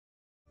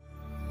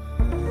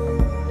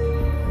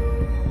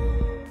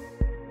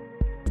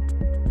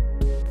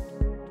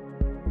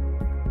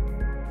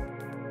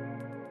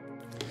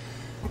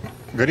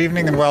Good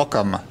evening and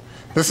welcome.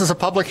 This is a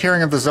public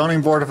hearing of the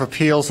Zoning Board of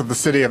Appeals of the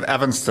City of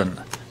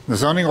Evanston. The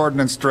zoning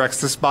ordinance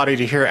directs this body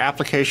to hear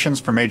applications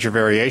for major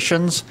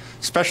variations,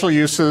 special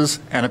uses,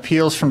 and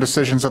appeals from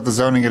decisions of the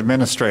zoning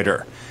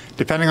administrator.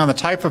 Depending on the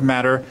type of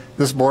matter,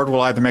 this board will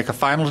either make a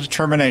final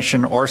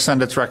determination or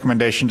send its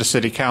recommendation to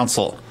City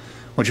Council.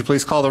 Would you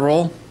please call the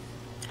roll?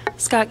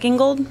 Scott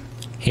Gingold.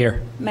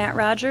 Here. Matt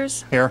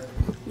Rogers. Here.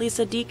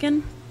 Lisa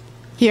Deacon.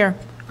 Here.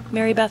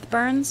 Mary Beth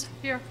Burns.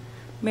 Here.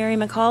 Mary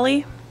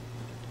McCauley.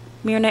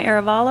 Myrna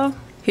Aravallo.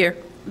 Here.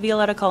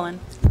 Violetta Cullen.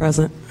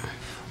 Present.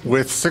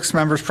 With 6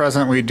 members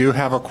present, we do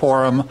have a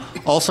quorum.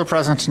 Also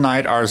present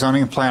tonight are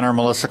zoning planner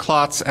Melissa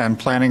Klotz and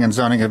planning and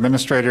zoning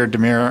administrator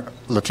Demir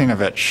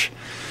Latinovich.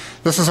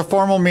 This is a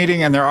formal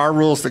meeting and there are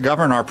rules that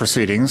govern our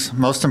proceedings.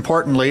 Most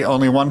importantly,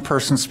 only one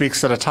person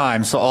speaks at a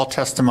time, so all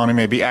testimony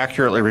may be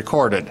accurately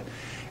recorded.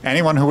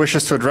 Anyone who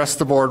wishes to address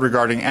the board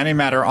regarding any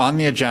matter on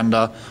the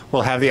agenda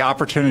will have the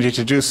opportunity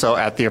to do so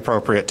at the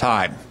appropriate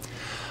time.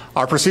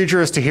 Our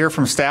procedure is to hear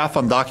from staff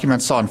on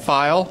documents on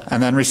file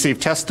and then receive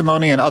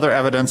testimony and other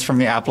evidence from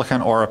the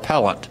applicant or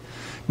appellant.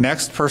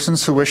 Next,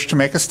 persons who wish to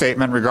make a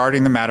statement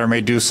regarding the matter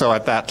may do so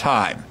at that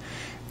time.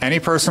 Any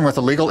person with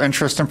a legal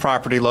interest in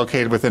property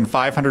located within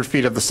 500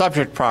 feet of the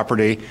subject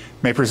property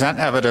may present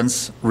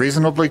evidence,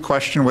 reasonably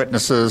question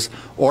witnesses,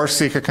 or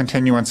seek a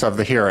continuance of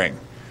the hearing.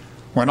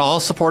 When all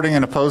supporting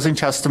and opposing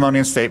testimony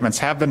and statements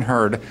have been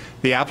heard,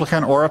 the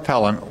applicant or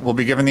appellant will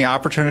be given the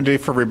opportunity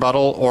for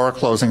rebuttal or a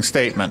closing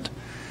statement.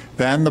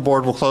 Then the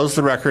board will close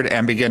the record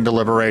and begin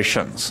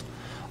deliberations.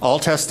 All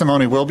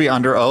testimony will be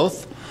under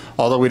oath.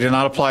 Although we do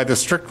not apply the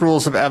strict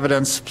rules of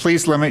evidence,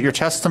 please limit your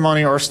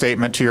testimony or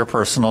statement to your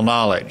personal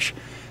knowledge.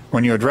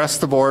 When you address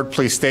the board,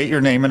 please state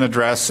your name and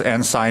address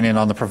and sign in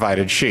on the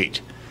provided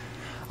sheet.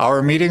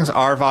 Our meetings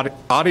are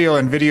audio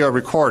and video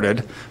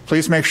recorded.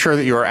 Please make sure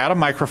that you are at a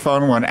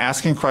microphone when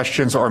asking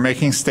questions or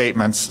making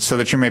statements so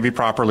that you may be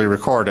properly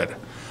recorded.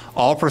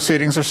 All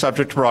proceedings are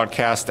subject to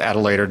broadcast at a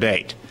later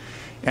date.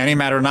 Any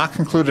matter not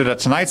concluded at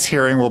tonight's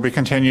hearing will be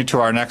continued to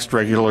our next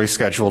regularly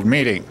scheduled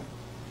meeting.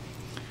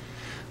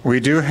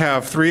 We do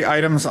have 3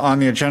 items on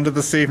the agenda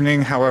this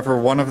evening. However,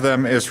 one of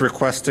them is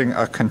requesting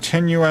a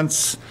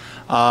continuance.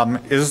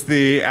 Is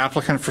the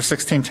applicant for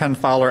 1610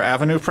 Fowler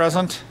Avenue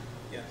present?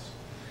 Yes.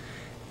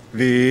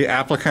 The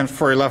applicant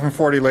for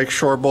 1140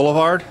 Lakeshore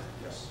Boulevard?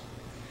 Yes.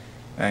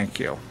 Thank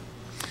you.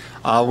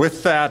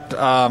 With that,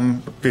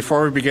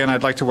 before we begin,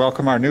 I'd like to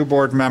welcome our new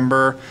board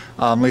member,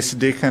 Lisa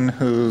Deacon,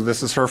 who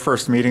this is her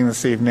first meeting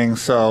this evening,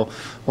 so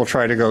we'll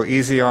try to go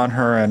easy on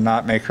her and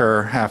not make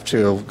her have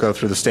to go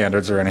through the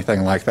standards or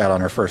anything like that on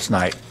her first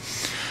night.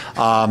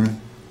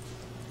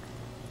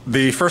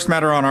 The first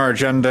matter on our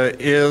agenda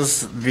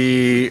is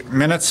the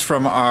minutes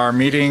from our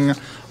meeting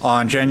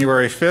on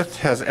January 5th.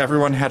 Has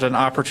everyone had an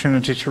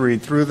opportunity to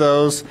read through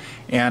those?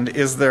 And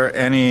is there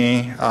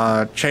any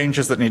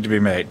changes that need to be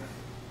made?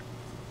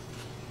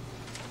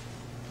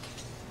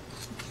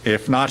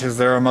 If not, is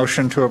there a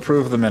motion to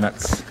approve the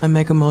minutes? I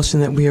make a motion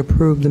that we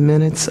approve the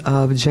minutes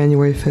of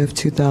January 5th,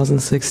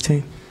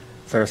 2016.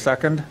 Is there a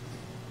second?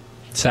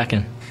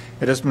 Second.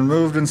 It has been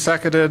moved and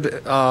seconded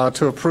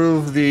to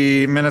approve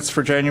the minutes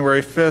for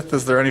January 5th.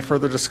 Is there any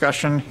further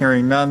discussion?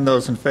 Hearing none,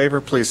 those in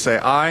favor, please say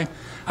aye.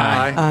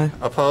 Aye. Aye.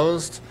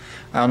 Opposed?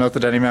 I'll note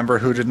that any member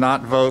who did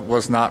not vote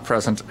was not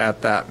present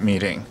at that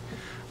meeting.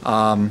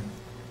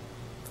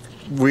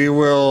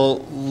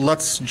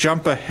 Let's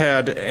jump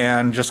ahead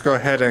and just go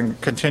ahead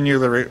and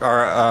continue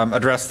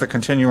address the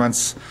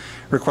continuance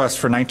request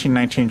for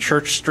 1919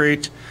 Church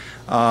Street.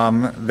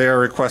 They're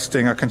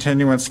requesting a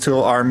continuance to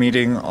our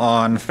meeting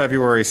on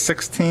February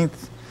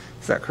 16th.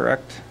 Is that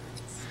correct?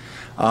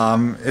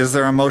 Is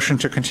there a motion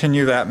to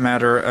continue that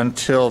matter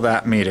until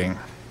that meeting?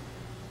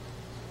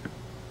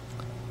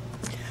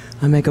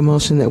 I make a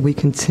motion that we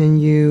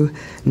continue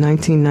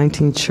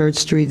 1919 Church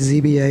Street,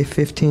 ZBA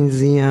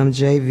 15ZM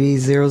JV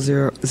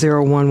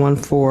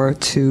 000114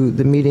 to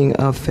the meeting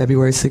of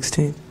February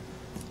 16th.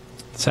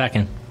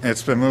 Second.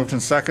 It's been moved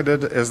and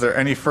seconded. Is there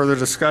any further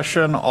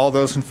discussion? All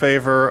those in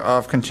favor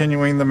of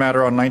continuing the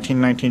matter on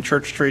 1919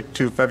 Church Street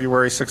to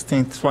February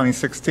 16th,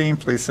 2016,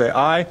 please say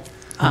aye.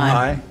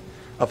 Aye.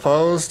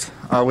 Opposed?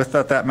 With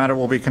that matter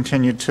will be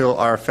continued till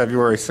our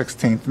February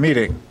 16th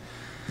meeting.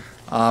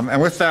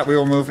 And with that, we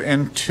will move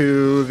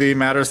into the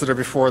matters that are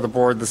before the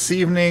board this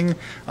evening.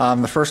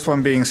 The first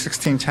one being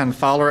 1610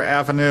 Fowler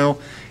Avenue.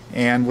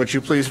 And would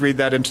you please read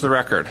that into the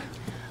record?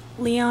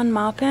 Leon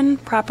Maupin,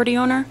 property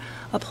owner,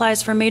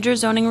 applies for major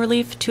zoning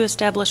relief to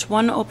establish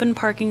 1 open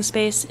parking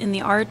space in the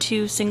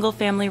R2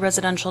 single-family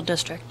residential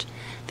district.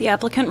 The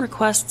applicant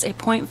requests a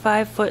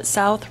 0.5-foot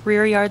south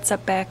rear yard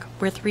setback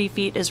where 3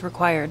 feet is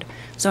required.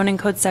 Zoning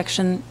Code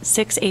Section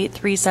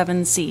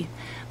 6837C.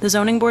 The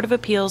Zoning Board of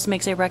Appeals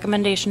makes a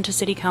recommendation to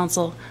City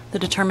Council, the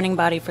determining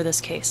body for this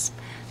case.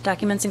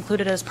 Documents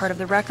included as part of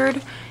the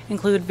record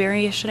include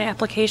variation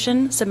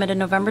application submitted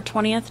November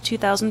 20th,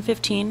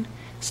 2015,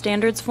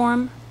 standards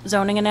form,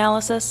 zoning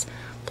analysis,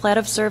 plat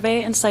of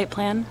survey and site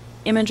plan,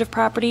 image of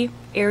property,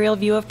 aerial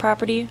view of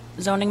property,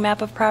 zoning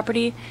map of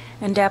property,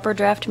 and Dapper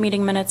draft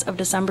meeting minutes of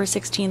December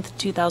 16th,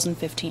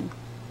 2015.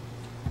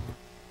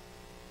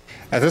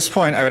 At this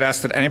point, I would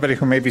ask that anybody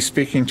who may be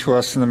speaking to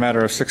us in the matter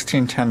of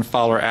 1610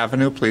 Fowler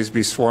Avenue, please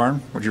be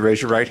sworn. Would you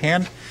raise your right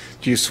hand?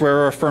 Do you swear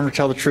or affirm to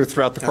tell the truth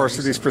throughout the course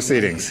of these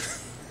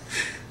proceedings?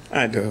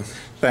 I do.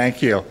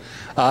 Thank you.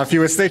 If you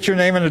would state your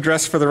name and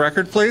address for the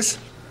record, please.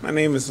 My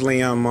name is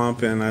Leon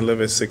Maupin. I live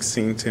at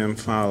 1610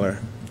 Fowler.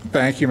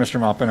 Thank you, Mr.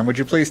 Maupin. And would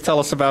you please tell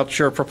us about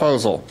your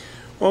proposal?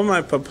 Well,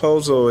 my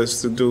proposal is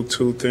to do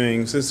two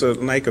things. It's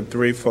like a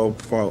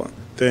threefold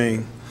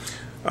thing.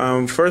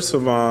 First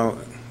of all,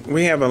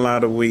 we have a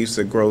lot of weeds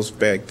that grows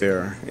back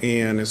there,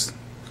 and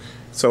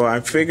so I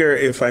figure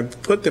if I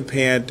put the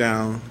pad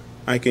down,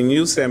 I can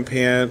use that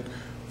pad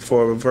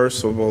for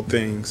reversible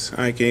things.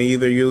 I can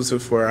either use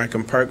it for, I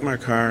can park my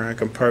car, I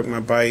can park my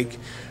bike.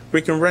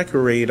 We can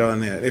recreate on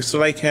that. It's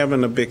like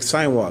having a big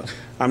sidewalk.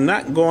 I'm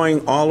not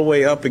going all the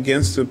way up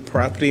against the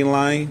property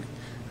line.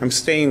 I'm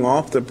staying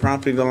off the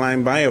property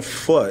line by a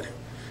foot.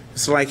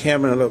 It's like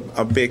having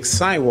a big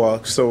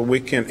sidewalk, so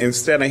we can,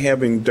 instead of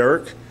having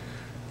dirt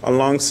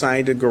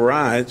alongside the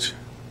garage,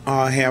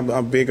 I'll have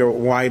a bigger,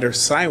 wider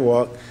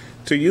sidewalk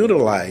to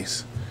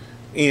utilize.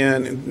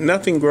 And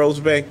nothing grows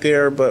back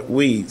there but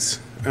weeds.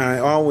 I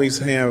always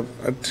have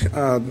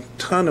a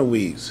ton of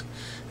weeds.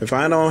 If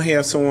I don't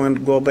have someone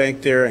go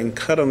back there and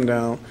cut them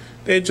down,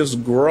 they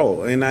just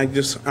grow. And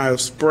I'll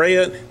spray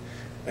it,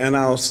 and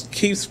I'll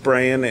keep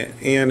spraying it.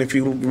 And if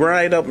you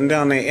ride up and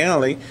down the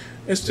alley,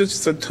 it's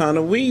just a ton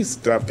of weeds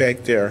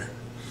back there.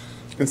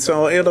 And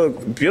so it'll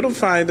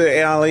beautify the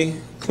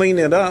alley, clean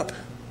it up,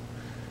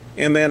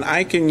 and then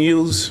I can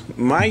use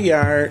my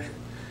yard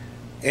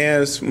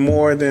as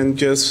more than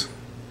just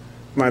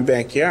my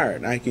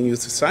backyard. I can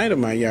use the side of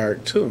my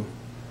yard too.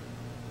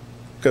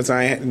 Because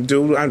I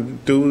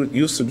do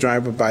used to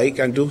drive a bike.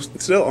 I do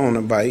still own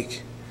a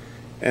bike.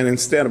 And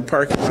instead of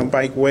parking my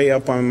bike way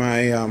up on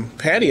my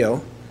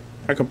patio,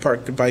 I can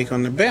park the bike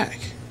on the back.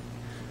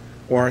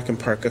 Or I can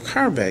park a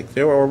car back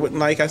there. Or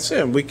like I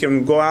said, we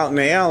can go out in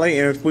the alley,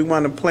 and if we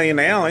want to play in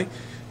the alley,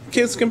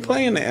 kids can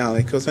play in the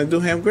alley because I do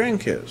have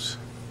grandkids.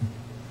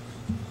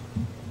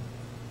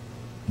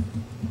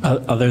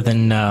 Other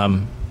than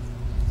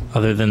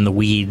the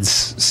weeds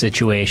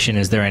situation,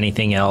 is there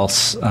anything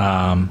else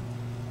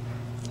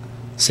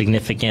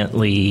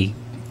significantly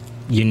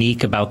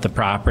unique about the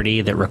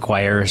property that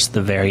requires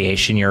the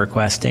variation you're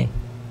requesting?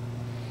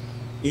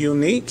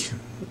 Unique?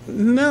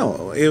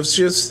 No. It's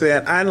just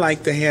that I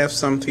like to have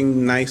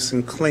something nice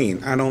and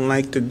clean. I don't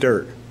like the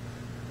dirt.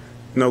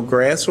 No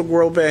grass will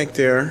grow back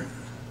there.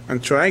 I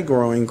try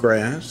growing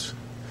grass.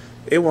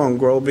 It won't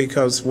grow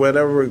because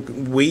whatever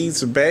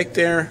weeds are back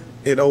there,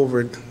 it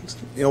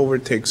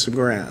overtakes the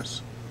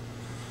grass.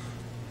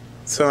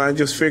 So I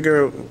just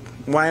figure,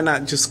 why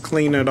not just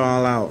clean it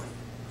all out?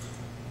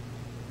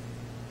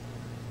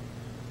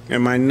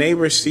 And my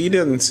neighbor, she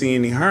doesn't see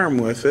any harm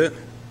with it.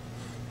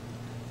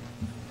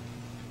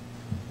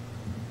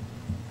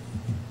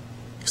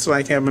 It's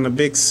like having a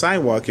big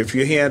sidewalk. If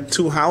you had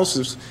two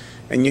houses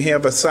and you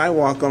have a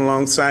sidewalk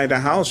alongside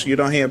the house, you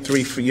don't have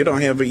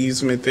an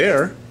easement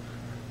there,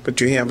 but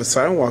you have a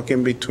sidewalk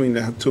in between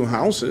the two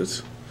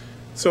houses.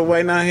 So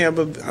why not have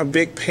a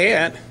big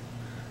pad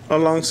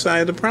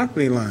alongside the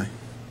property line,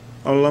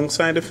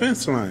 alongside the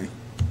fence line?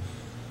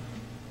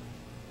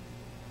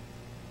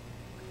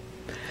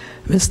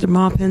 Mr.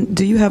 Maupin,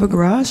 do you have a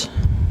garage?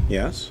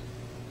 Yes.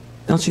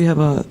 Don't you have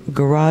a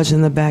garage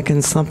in the back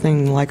and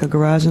something like a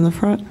garage in the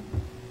front?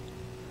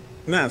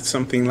 Not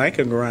something like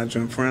a garage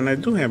in front. I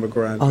do have a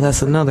garage. Oh,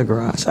 that's another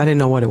garage. I didn't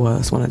know what it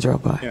was when I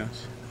drove by.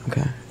 Yes.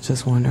 Okay,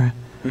 just wondering.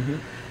 Mm-hmm.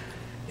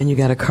 And you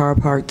got a car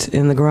parked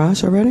in the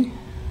garage already?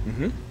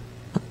 Mm-hmm.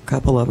 A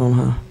couple of them,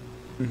 huh?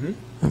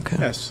 Mm-hmm. Okay.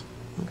 Yes.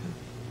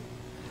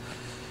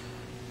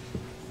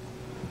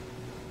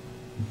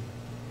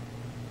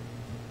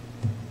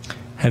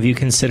 Have you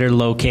considered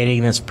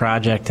locating this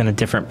project in a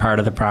different part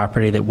of the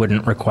property that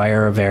wouldn't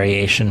require a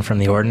variation from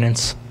the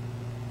ordinance?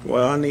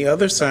 Well, on the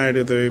other side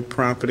of the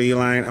property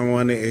line, I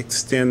want to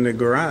extend the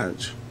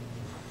garage.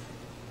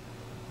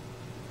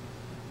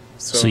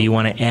 So you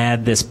want to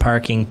add this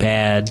parking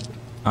pad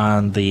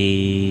on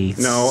the...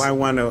 No, I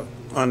want to,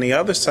 on the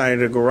other side of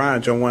the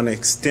garage, I want to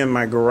extend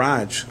my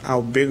garage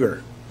out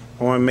bigger.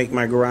 I want to make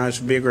my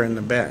garage bigger in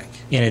the back.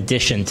 In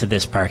addition to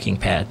this parking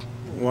pad?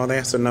 Well,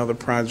 that's another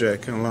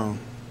project alone.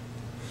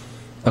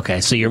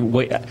 Okay, so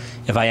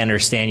if I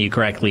understand you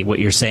correctly, what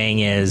you're saying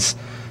is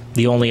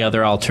the only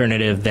other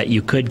alternative that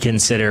you could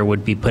consider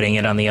would be putting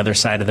it on the other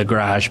side of the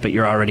garage, but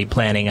you're already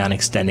planning on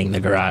extending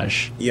the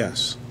garage.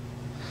 Yes,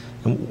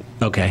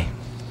 Okay.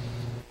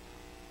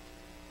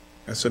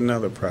 that's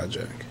another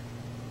project.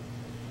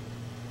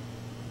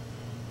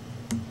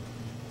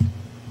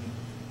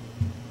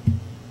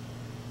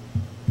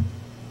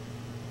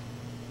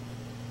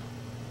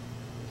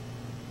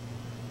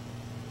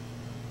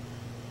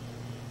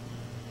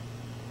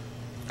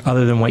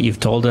 Other than what you've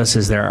told us,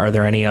 are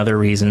there any other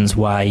reasons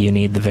why you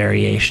need the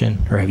variation,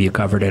 or have you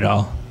covered it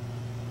all?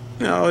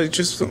 No, it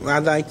just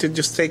I'd like to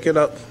just take it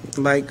up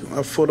like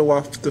a foot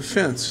off the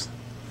fence.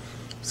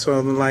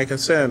 So, like I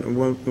said,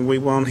 we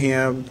won't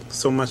have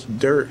so much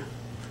dirt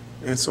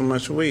and so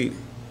much weed.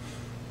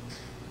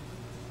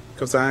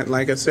 Because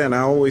like I said, I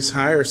always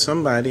hire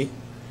somebody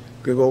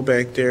to go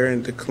back there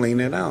and to clean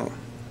it out.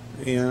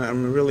 And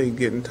I'm really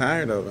getting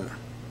tired of it.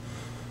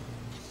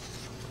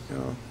 You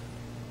know,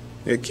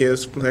 the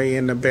kids play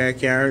in the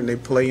backyard, they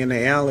play in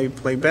the alley,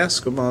 play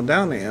basketball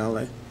down the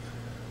alley.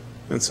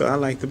 And so I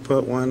like to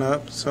put one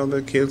up so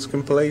the kids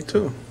can play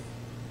too.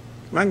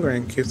 My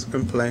grandkids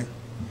can play.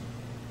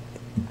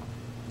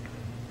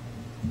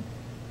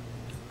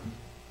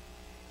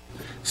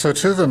 So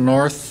to the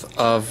north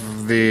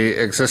of the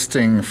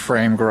existing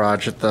frame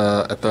garage at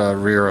the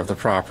rear of the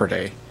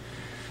property,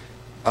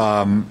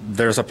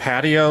 there's a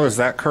patio, is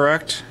that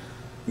correct?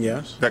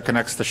 Yes. That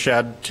connects the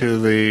shed to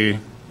the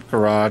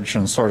garage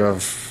and sort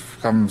of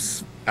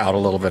comes out a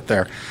little bit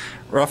there.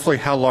 Roughly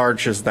how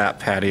large is that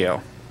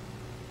patio?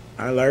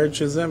 How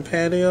large is that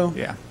patio?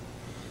 Yeah.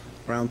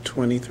 Around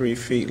 23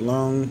 feet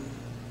long,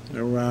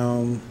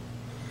 around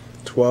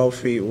 12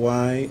 feet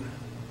wide.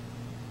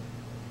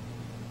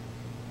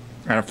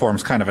 And it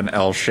forms kind of an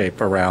L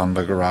shape around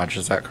the garage,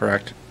 is that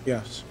correct?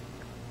 Yes.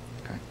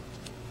 Okay.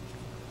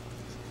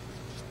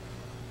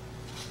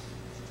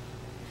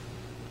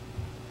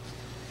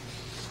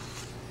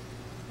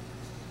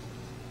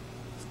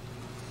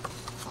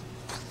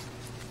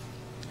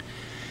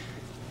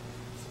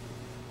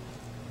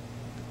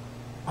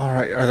 All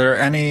right, are there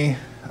any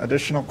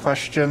additional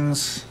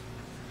questions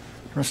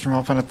for Mr.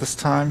 Maupin at this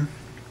time?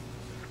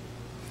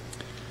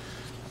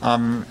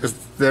 Is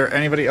there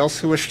anybody else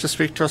who wishes to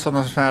speak to us on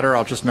this matter?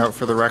 I'll just note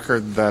for the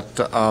record that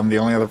the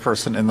only other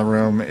person in the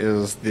room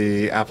is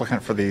the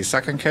applicant for the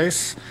second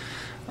case.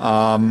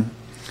 So,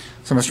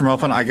 Mr.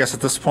 Maupin, I guess at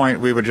this point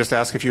we would just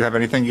ask if you have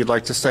anything you'd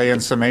like to say in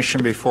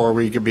summation before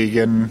we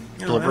begin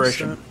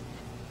deliberation.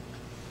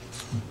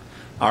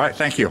 All right,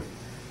 thank you.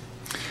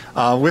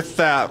 With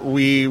that,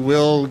 we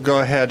will go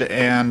ahead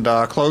and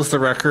close the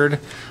record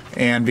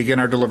and begin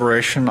our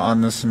deliberation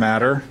on this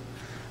matter.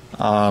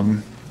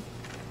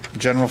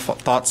 General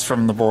thoughts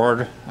from the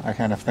board? I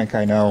kind of think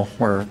I know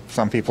where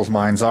some people's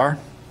minds are.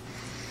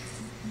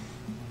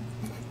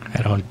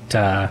 I don't,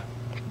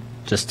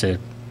 just to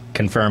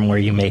confirm where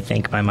you may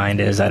think my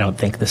mind is, I don't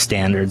think the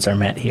standards are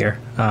met here.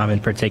 In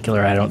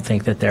particular, I don't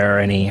think that there are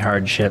any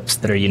hardships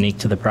that are unique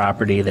to the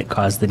property that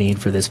cause the need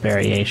for this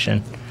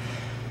variation.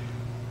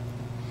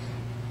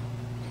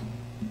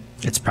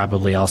 It's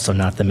probably also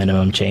not the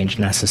minimum change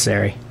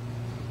necessary.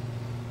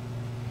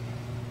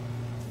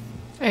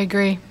 I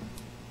agree.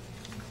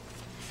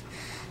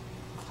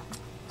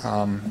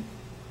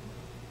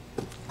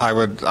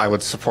 I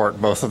would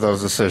support both of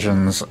those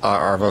decisions,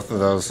 or both of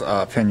those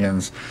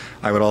opinions.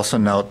 I would also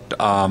note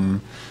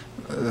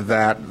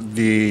that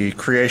the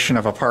creation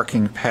of a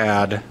parking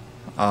pad,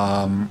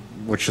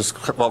 which is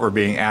what we're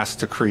being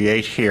asked to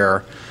create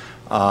here,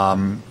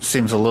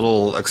 seems a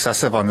little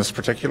excessive on this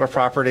particular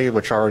property,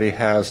 which already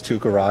has 2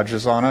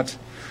 garages on it.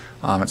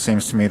 It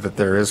seems to me that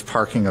there is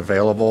parking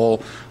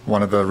available.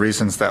 One of the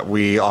reasons that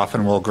we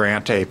often will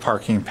grant a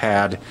parking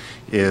pad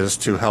is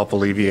to help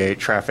alleviate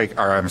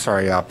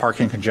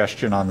parking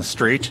congestion on the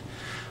street.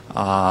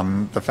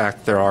 The fact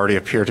that there already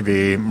appear to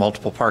be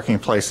multiple parking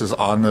places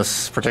on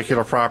this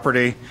particular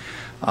property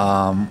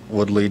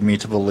would lead me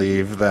to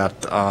believe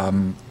that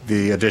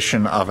the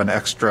addition of an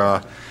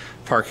extra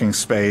parking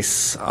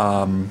space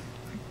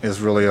is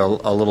really a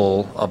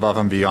little above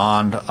and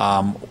beyond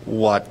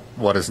what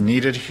is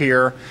needed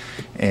here,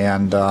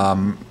 and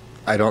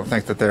I don't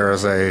think that there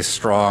is a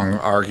strong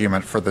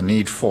argument for the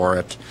need for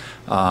it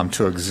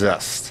to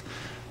exist.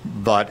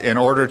 But in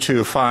order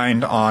to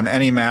find on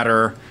any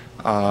matter,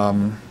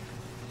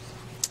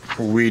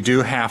 we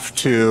do have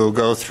to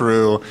go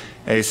through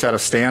a set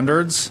of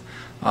standards.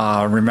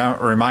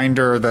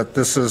 Reminder that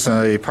this is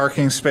a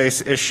parking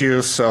space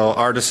issue, so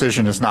our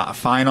decision is not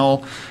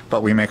final,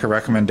 but we make a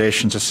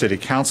recommendation to City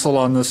Council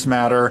on this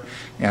matter,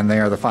 and they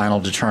are the final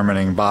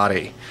determining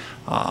body.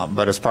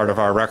 But as part of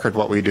our record,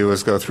 what we do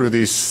is go through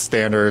these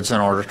standards in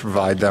order to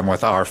provide them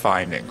with our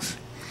findings.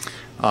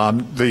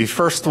 The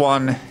first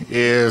one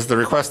is the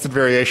requested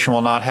variation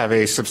will not have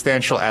a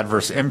substantial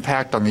adverse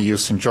impact on the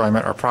use,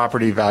 enjoyment, or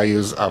property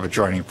values of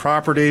adjoining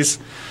properties.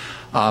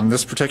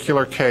 This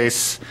particular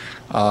case,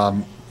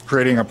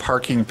 creating a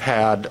parking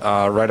pad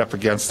right up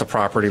against the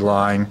property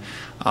line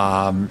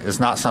is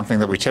not something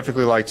that we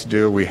typically like to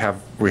do. We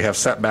have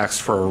setbacks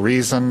for a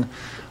reason.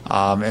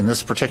 In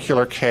this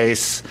particular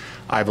case,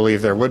 I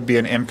believe there would be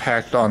an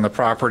impact on the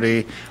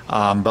property,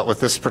 but with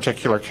this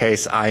particular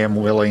case, I am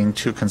willing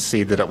to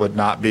concede that it would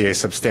not be a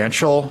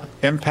substantial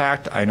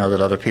impact. I know that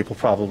other people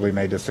probably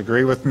may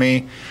disagree with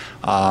me,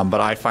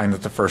 but I find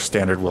that the first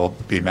standard will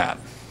be met.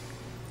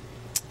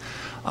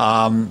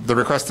 The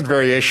requested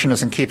variation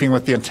is in keeping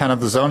with the intent of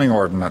the zoning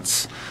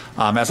ordinance.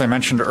 As I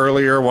mentioned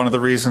earlier, one of the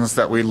reasons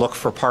that we look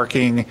for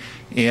parking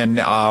in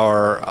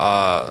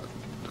our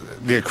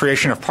the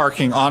creation of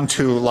parking on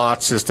two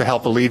lots is to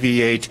help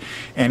alleviate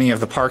any of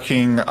the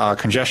parking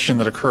congestion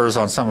that occurs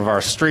on some of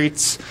our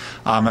streets.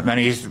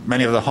 Many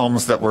of the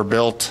homes that were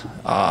built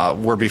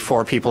were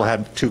before people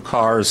had two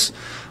cars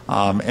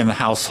in the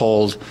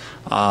household.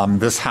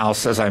 This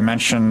house, as I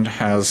mentioned,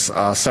 has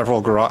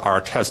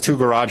has two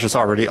garages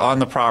already on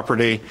the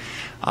property,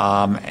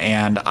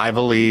 and I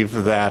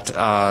believe that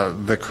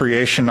the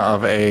creation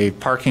of a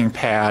parking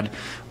pad,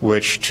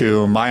 which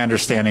to my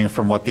understanding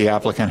from what the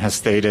applicant has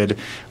stated,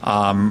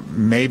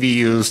 may be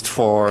used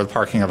for the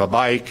parking of a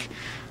bike,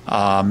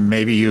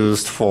 may be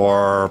used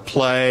for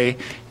play,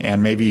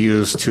 and may be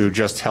used to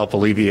just help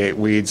alleviate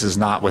weeds, is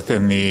not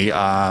within the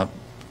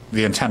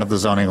intent of the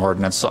zoning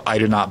ordinance, so I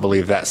do not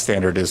believe that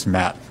standard is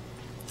met.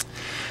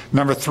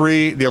 Number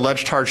 3, the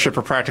alleged hardship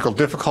or practical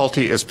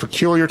difficulty is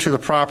peculiar to the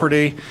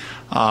property.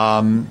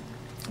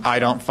 I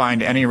don't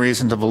find any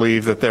reason to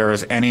believe that there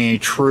is any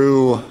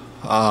true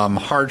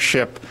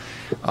hardship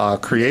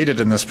created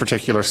in this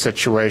particular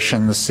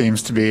situation. This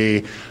seems to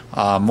be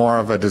more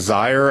of a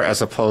desire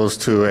as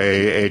opposed to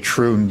a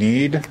true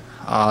need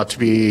to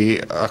be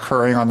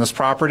occurring on this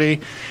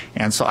property,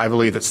 and so I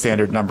believe that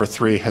standard number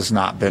 3 has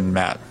not been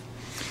met.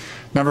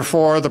 Number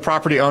 4, the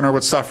property owner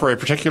would suffer a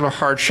particular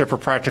hardship or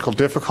practical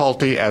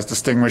difficulty as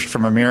distinguished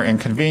from a mere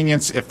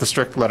inconvenience if the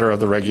strict letter of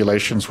the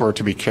regulations were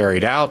to be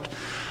carried out.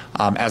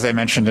 As I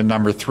mentioned in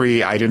number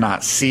 3, I do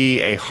not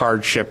see a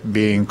hardship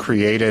being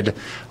created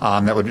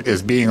that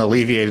is being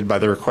alleviated by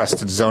the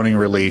requested zoning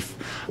relief,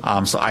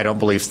 so I don't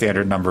believe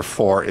standard number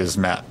 4 is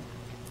met.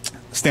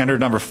 Standard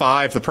number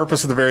 5, the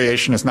purpose of the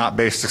variation is not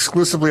based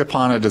exclusively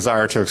upon a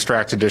desire to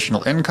extract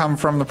additional income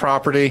from the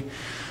property.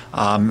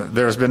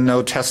 There's been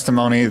no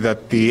testimony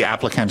that the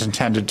applicant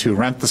intended to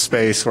rent the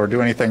space or do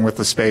anything with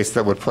the space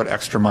that would put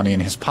extra money in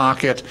his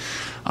pocket.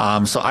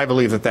 So I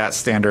believe that that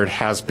standard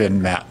has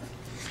been met.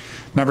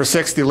 Number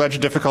 6, the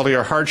alleged difficulty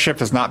or hardship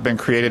has not been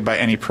created by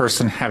any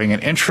person having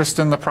an interest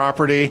in the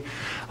property.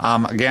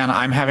 Again,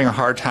 I'm having a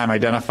hard time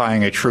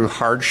identifying a true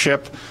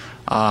hardship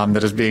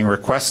that is being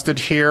requested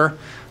here.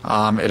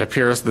 It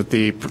appears that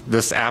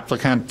this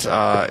applicant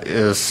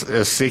is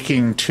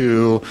seeking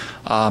to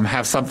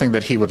have something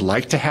that he would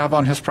like to have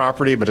on his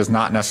property, but is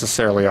not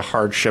necessarily a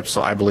hardship,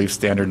 so I believe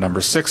standard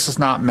number 6 is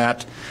not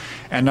met.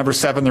 And number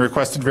 7, the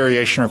requested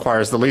variation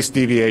requires the least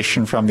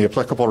deviation from the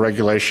applicable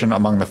regulation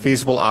among the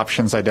feasible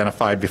options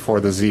identified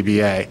before the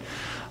ZBA.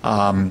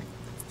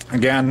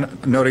 Again,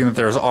 noting that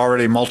there's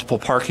already multiple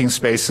parking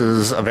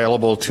spaces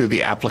available to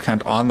the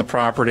applicant on the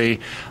property,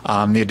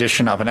 the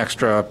addition of an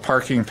extra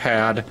parking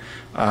pad,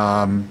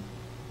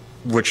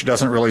 which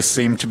doesn't really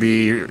seem to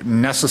be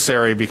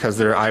necessary because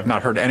I've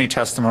not heard any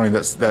testimony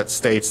that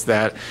states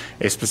that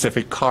a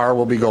specific car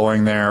will be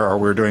going there or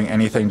we're doing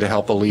anything to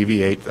help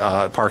alleviate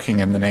parking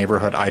in the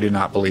neighborhood. I do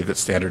not believe that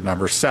standard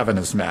number 7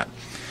 is met.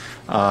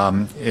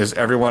 Is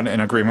everyone in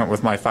agreement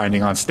with my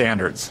finding on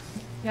standards?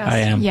 Yes. I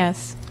am.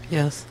 Yes.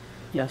 Yes.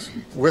 Yes.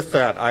 With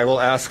that, I will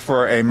ask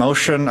for a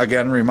motion,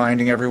 again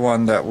reminding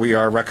everyone that we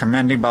are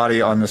recommending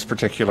body on this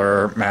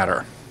particular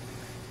matter.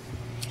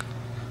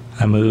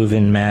 I move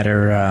in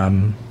matter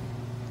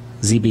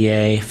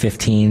ZBA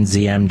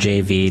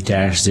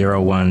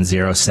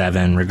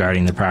 15ZMJV-0107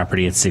 regarding the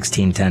property at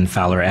 1610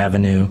 Fowler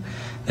Avenue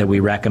that we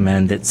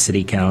recommend that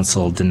City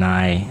Council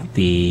deny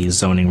the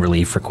zoning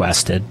relief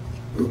requested.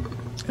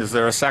 Is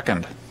there a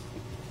second?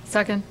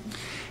 Second.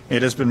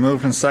 It has been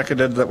moved and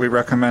seconded that we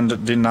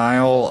recommend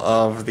denial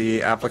of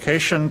the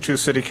application to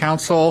City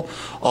Council.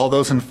 All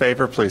those in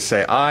favor, please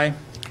say aye.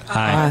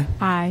 Aye.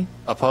 Aye.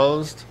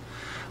 Opposed?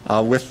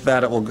 With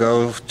that, it will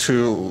go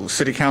to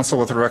City Council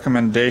with a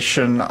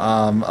recommendation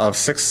of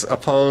 6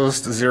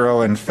 opposed,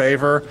 0 in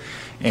favor,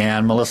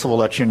 and Melissa will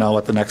let you know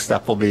what the next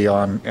step will be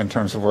in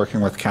terms of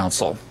working with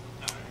Council.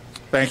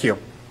 Thank you.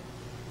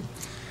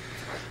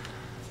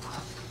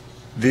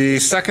 The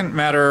second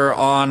matter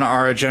on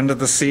our agenda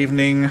this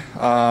evening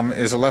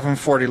is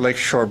 1140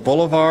 Lakeshore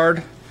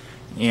Boulevard,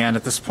 and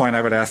at this point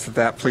I would ask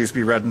that please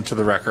be read into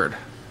the record.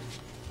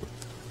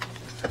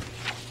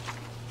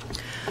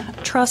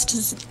 Trust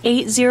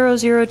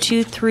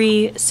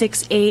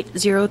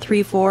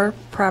 80023-68034,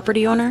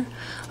 property owner,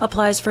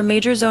 applies for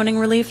major zoning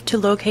relief to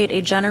locate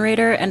a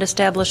generator and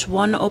establish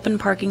one open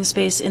parking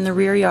space in the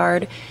rear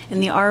yard in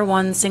the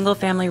R1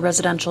 single-family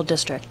residential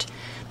district.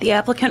 The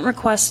applicant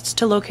requests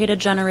to locate a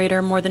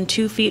generator more than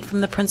 2 feet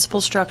from the principal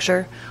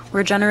structure,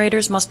 where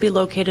generators must be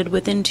located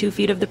within 2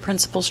 feet of the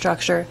principal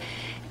structure,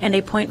 and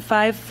a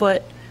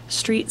 0.5-foot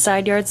street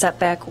side yard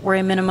setback where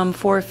a minimum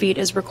 4 feet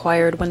is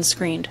required when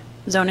screened.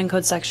 Zoning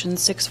Code Section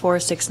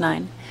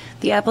 6469.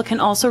 The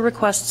applicant also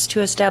requests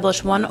to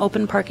establish one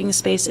open parking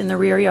space in the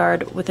rear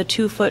yard with a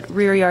 2-foot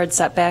rear yard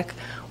setback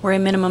where a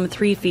minimum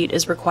 3 feet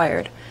is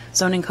required.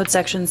 Zoning Code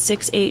Section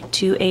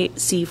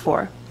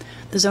 6828C4.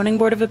 The Zoning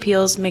Board of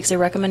Appeals makes a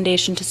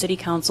recommendation to City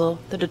Council,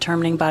 the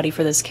determining body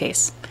for this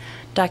case.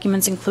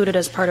 Documents included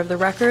as part of the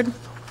record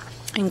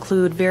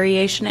include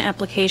variation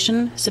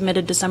application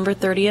submitted December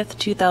 30th,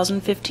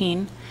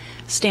 2015,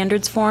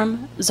 standards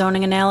form,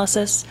 zoning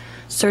analysis,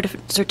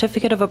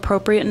 certificate of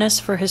appropriateness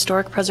for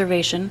historic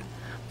preservation,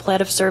 plat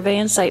of survey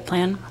and site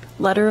plan,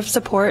 letter of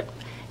support,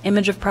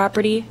 image of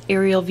property,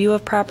 aerial view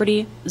of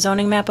property,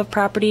 zoning map of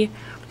property,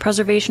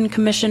 Preservation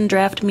Commission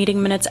draft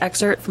meeting minutes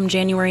excerpt from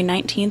January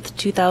 19th,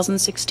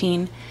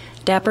 2016,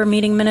 DAPR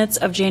meeting minutes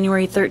of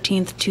January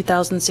 13th,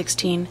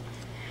 2016,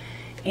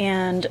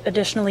 and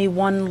additionally,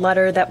 one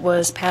letter that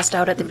was passed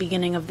out at the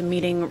beginning of the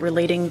meeting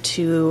relating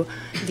to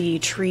the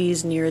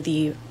trees near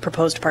the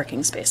proposed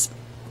parking space.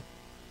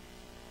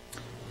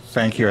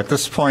 Thank you. At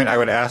this point, I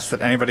would ask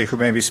that anybody who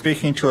may be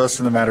speaking to us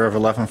in the matter of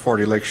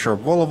 1140 Lakeshore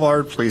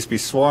Boulevard, please be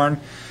sworn.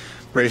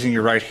 Raising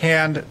your right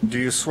hand, do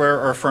you swear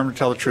or affirm to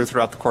tell the truth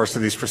throughout the course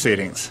of these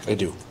proceedings? I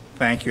do.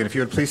 Thank you. And if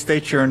you would please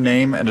state your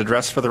name and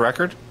address for the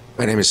record.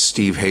 My name is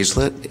Steve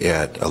Hazlett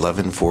at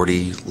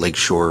 1140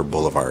 Lakeshore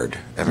Boulevard,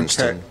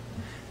 Evanston. Okay.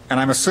 And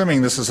I'm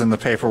assuming this is in the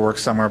paperwork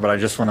somewhere, but I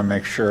just want to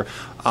make sure.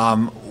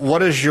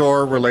 What is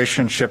your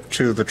relationship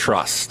to the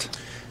trust?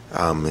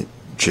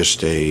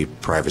 Just a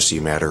privacy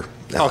matter.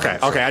 Okay.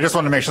 I just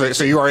want to make sure.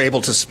 So you are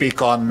able to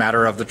speak on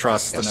matter of the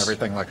trust and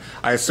everything. Like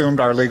I assumed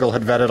our legal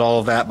had vetted all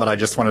of that, but I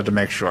just wanted to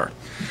make sure.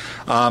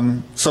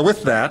 So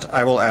with that,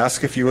 I will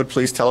ask if you would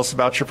please tell us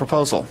about your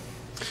proposal.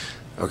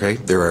 Okay.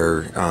 There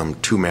are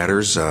two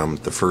matters.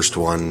 The first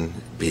one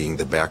being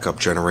the backup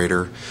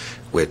generator,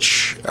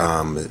 which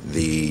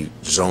the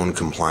zone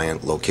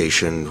compliant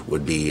location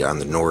would be on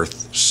the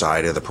north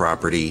side of the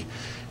property,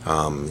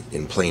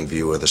 in plain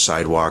view of the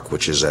sidewalk,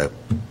 which is a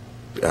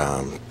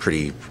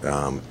pretty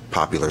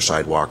popular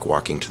sidewalk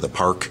walking to the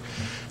park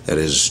that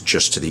is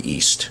just to the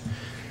east.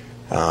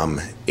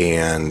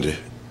 And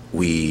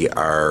we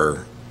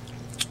are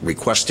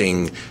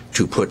requesting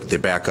to put the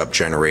backup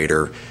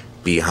generator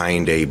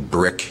behind a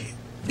brick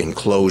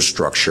enclosed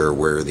structure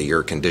where the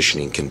air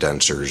conditioning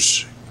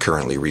condensers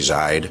currently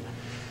reside.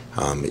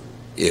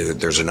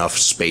 There's enough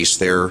space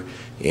there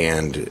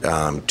and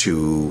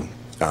to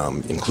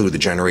include the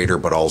generator,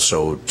 but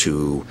also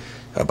to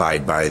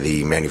abide by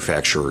the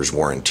manufacturer's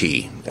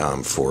warranty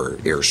for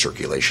air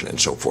circulation and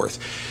so forth.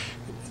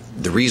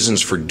 The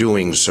reasons for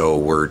doing so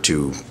were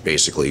to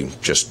basically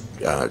just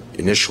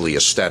initially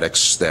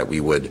aesthetics, that we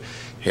would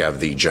have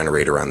the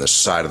generator on the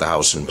side of the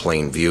house in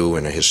plain view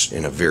in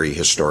a very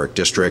historic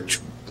district.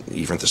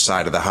 Even the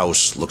side of the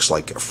house looks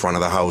like the front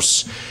of the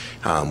house.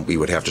 We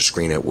would have to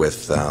screen it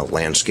with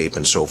landscape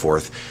and so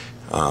forth.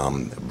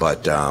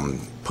 But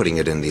putting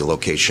it in the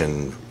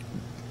location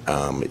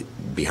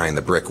behind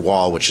the brick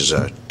wall, which is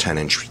a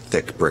 10-inch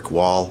thick brick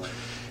wall,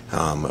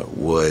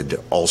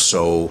 would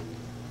also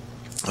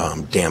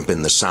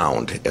dampen the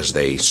sound as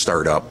they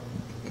start up.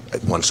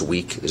 Once a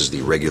week is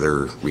the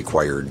regular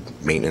required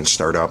maintenance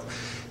startup,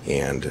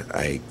 and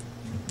I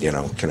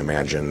can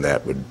imagine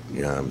that would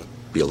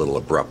be a little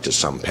abrupt to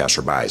some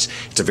passerbys.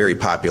 It's a very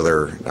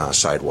popular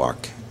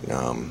sidewalk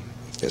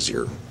as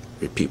your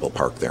people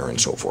park there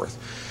and so forth.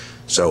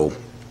 So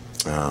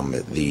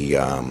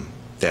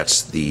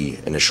that's the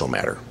initial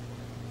matter.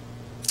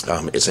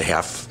 It's a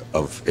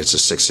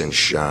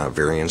 6-inch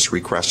variance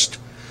request,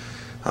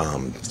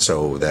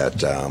 so that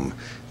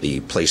the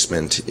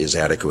placement is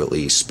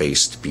adequately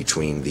spaced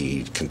between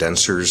the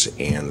condensers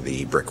and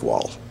the brick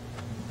wall.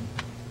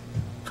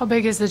 How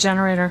big is the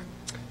generator?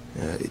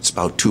 It's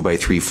about 2 by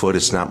 3 foot.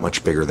 It's not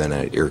much bigger than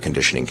an air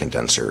conditioning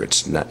condenser.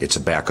 It's a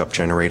backup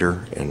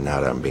generator and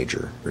not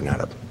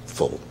a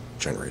full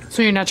generator.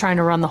 So you're not trying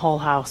to run the whole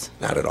house?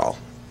 Not at all.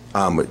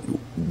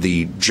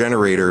 The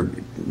generator,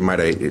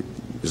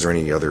 is there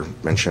any other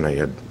mention? I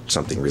had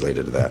something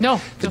related to that. No.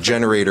 The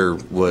generator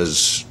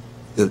was,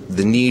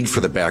 the need for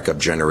the backup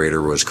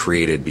generator was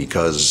created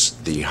because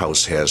the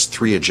house has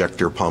 3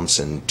 ejector pumps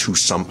and 2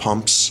 sump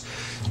pumps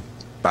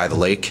by the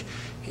lake,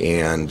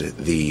 and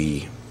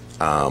the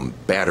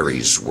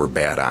batteries were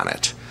bad on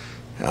it.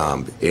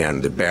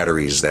 And the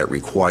batteries that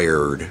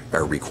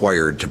are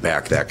required to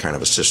back that kind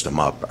of a system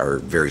up are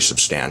very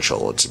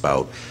substantial. It's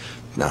about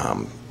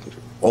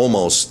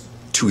almost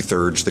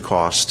 2/3 the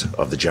cost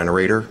of the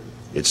generator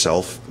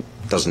itself.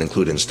 Doesn't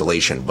include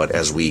installation, but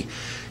as we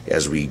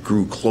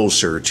grew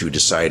closer to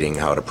deciding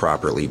how to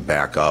properly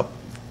back up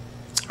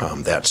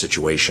that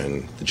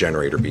situation, the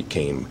generator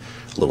became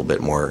a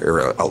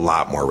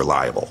lot more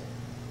reliable.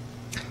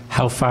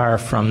 How far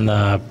from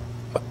the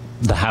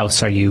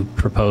house are you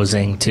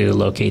proposing to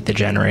locate the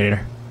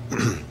generator?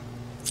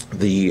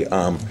 The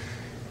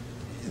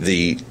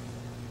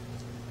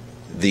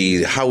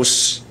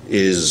house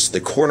is, the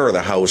corner of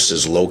the house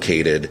is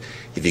located,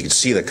 if you can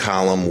see the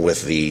column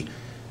with the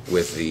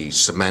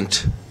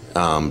cement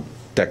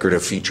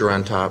decorative feature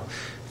on top,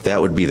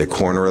 that would be the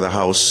corner of the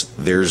house.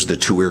 There's the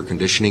 2 air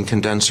conditioning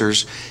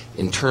condensers.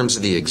 In terms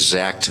of the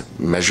exact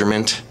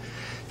measurement,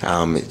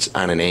 it's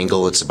on an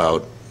angle, it's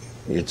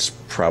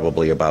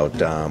probably about,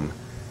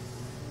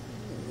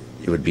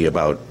 it would be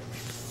about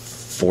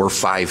 4 or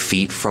 5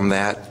 feet from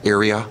that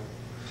area.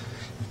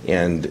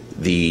 And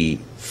the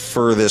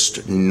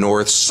furthest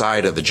north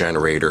side of the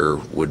generator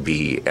would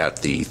be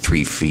at the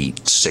 3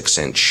 feet 6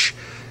 inch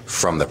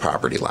from the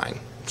property line.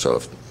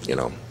 So,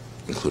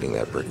 including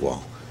that brick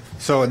wall.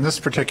 So in this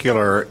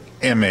particular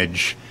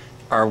image,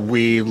 are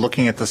we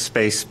looking at the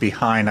space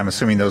behind? I'm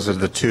assuming those are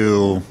the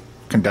two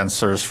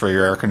condensers for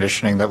your air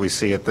conditioning that we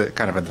see at the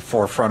kind of at the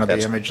forefront of the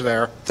image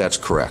there? That's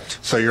correct.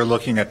 So you're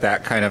looking at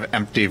that kind of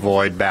empty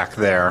void back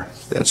there?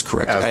 That's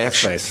correct. As the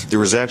space. There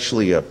was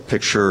actually a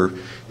picture,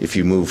 if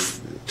you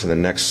move to the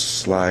next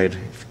slide,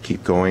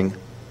 keep going.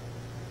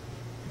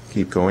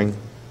 Keep going.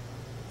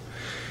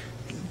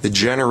 The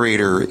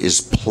generator is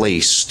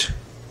placed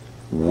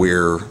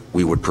where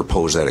we would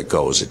propose that it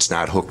goes. It's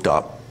not hooked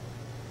up.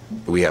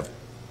 We have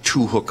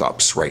two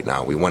hookups right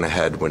now. We went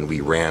ahead when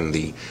we ran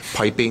the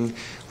piping,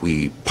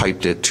 we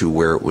piped it to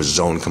where it was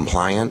zone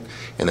compliant,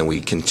 and then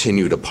we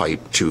continue to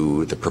pipe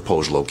to the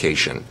proposed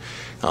location,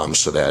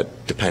 so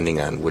that depending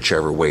on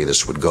whichever way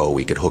this would go,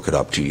 we could hook it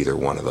up to either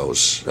one of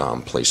those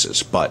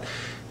places. But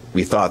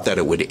we thought that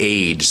it would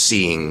aid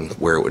seeing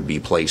where it would be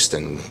placed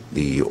and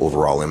the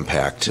overall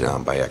impact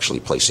by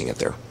actually placing it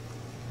there.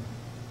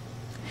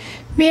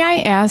 May I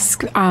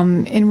ask,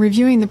 in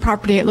reviewing the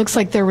property, it looks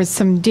like there was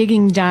some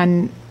digging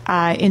done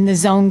in the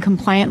zone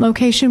compliant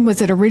location.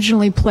 Was it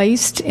originally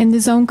placed in the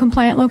zone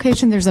compliant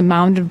location? There's a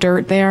mound of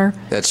dirt there.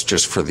 That's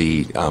just for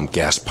the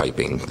gas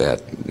piping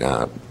that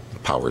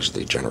powers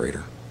the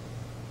generator.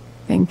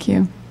 Thank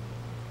you.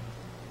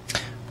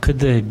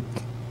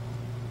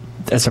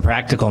 As a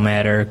practical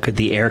matter, could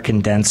the air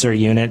condenser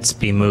units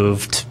be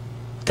moved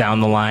down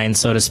the line,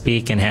 so to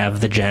speak, and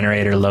have the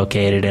generator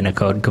located in a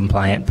code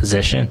compliant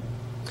position?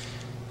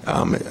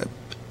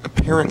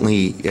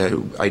 Apparently,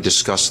 I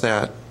discussed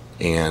that,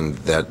 and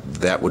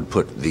that would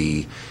put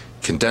the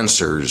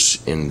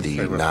condensers in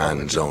the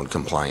non-zone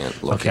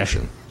compliant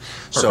location.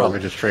 We're probably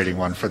just trading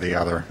one for the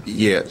other.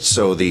 Yeah,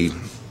 so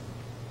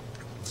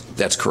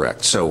that's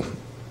correct. So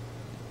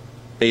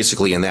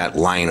basically in that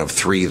line of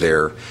three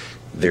there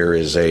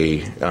is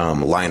a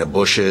line of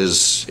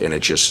bushes, and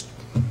it just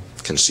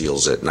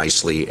conceals it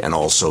nicely. And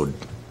also,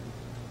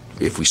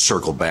 if we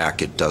circle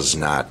back, it does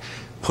not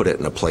put it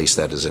in a place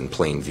that is in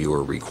plain view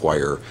or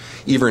require.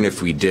 Even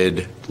if we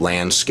did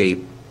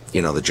landscape,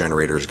 the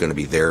generator is going to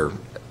be there.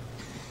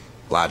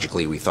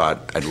 Logically, we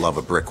thought I'd love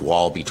a brick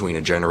wall between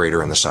a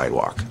generator and the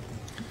sidewalk.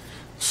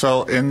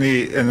 So in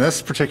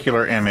this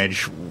particular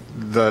image,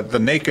 the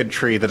naked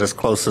tree that is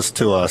closest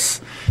to us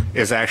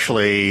is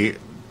actually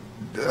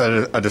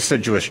a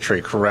deciduous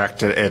tree,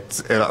 correct?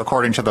 It's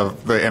according to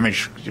the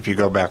image, if you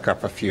go back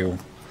up a few.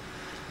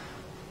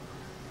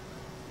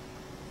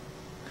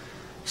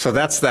 So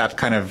that's that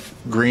kind of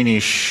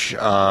greenish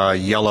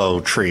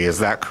yellow tree, is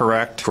that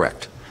correct?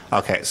 Correct.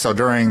 Okay, so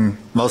during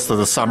most of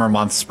the summer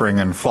months, spring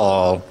and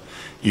fall,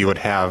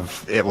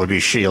 it would be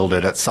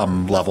shielded at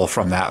some level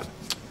from that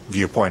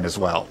viewpoint as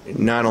well.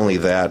 Not only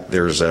that,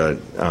 there's a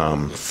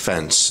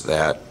fence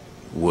that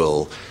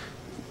will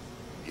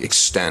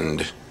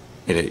extend,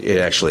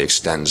 it actually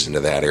extends into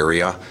that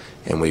area,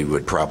 and we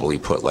would probably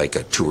put like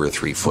a 2 or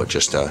 3 foot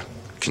just to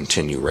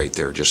continue right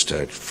there, just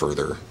to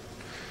further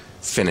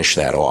finish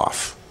that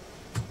off.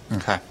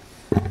 Okay.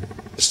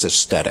 It's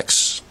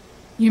aesthetics.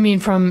 You mean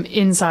from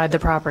inside the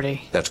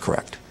property? That's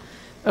correct.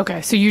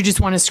 Okay, so you just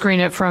want to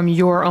screen it from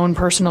your own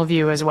personal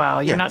view as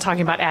well? You're Yeah. not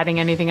talking about adding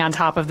anything on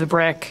top of the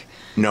brick?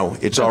 No,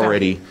 it's Okay.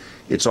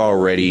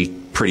 already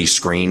pretty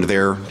screened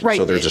there. Right.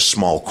 So there's a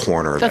small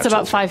corner. That's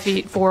about open. 5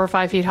 feet, 4 or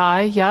 5 feet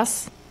high,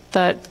 yes?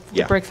 That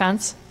Yeah. brick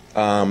fence?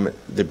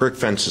 The brick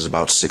fence is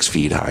about 6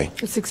 feet high,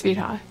 It's 6 feet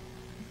high.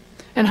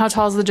 And how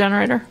tall is the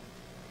generator?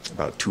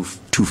 about 2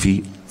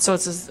 feet. So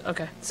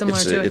okay, similar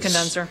to a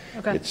condenser?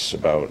 Okay, It's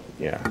about,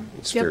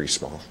 it's Yep. very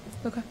small.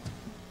 okay.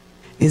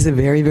 Is it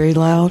very, very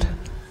loud?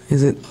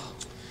 Is it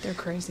They're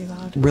crazy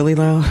loud. really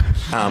loud?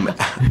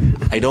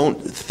 I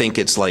don't think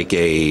it's like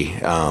a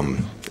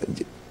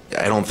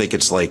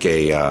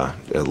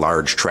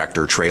large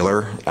tractor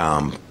trailer,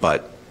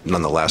 but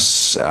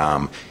nonetheless,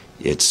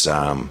 it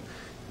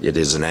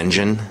is an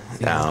engine.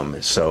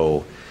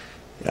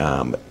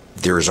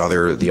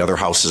 The other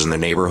houses in the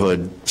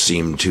neighborhood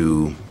seem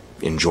to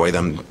enjoy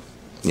them,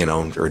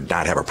 or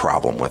not have a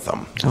problem with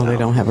them. Oh, they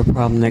don't have a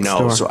problem next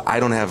door? No, so I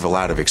don't have a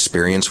lot of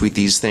experience with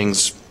these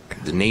things.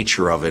 The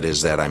nature of it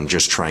is that I'm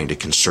just trying to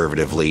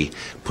conservatively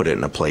put it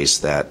in a place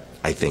that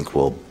I think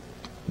will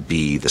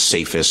be the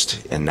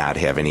safest and not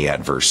have any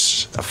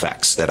adverse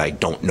effects that I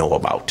don't know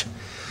about.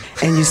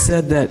 And you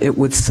said that it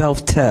would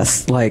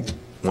self-test, like,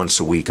 Once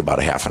a week, about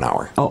a half an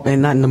hour. oh,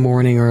 and not in the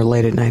morning or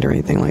late at night or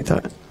anything like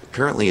that?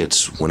 Apparently,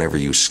 it's whenever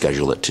you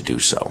schedule it to do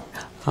so.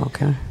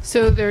 Okay.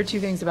 So there are two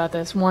things about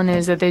this. One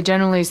is that they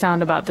generally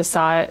sound about the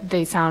size,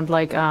 they sound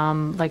like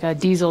a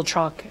diesel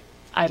truck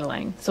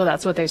idling. So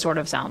that's what they sort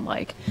of sound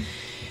like.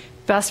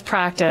 Best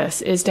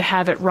practice is to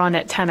have it run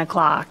at 10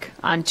 o'clock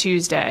on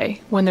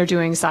Tuesday when they're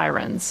doing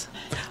sirens.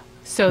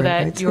 So Great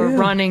that you're idea.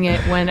 running it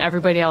when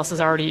everybody else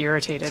is already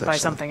irritated by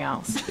something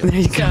else. There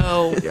you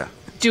go. So Yeah.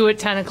 do it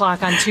 10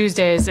 o'clock on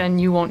Tuesdays and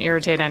you won't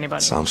irritate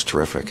anybody. Sounds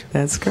terrific.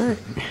 That's great.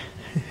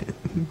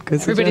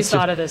 Good Everybody's suggestion.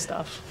 thought of this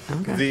stuff.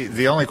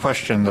 The only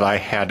question that I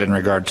had in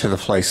regard to the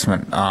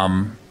placement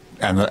and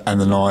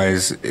the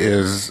noise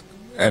is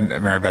and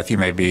Mary Beth, you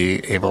may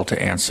be able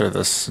to answer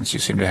this since you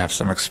seem to have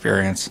some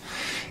experience,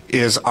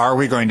 is are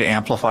we going to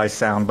amplify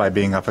sound by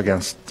being up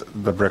against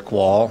the brick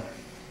wall?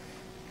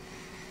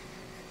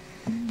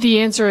 The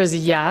answer is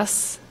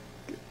yes.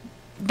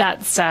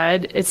 That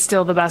said, it's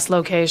still the best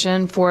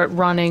location for it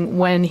running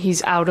when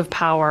he's out of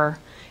power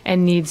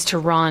and needs to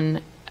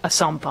run a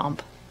sump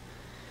pump.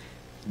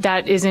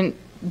 That is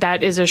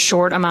a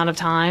short amount of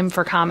time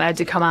for ComEd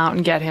to come out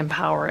and get him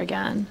power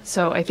again.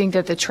 So I think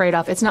that the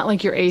trade-off, it's not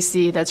like your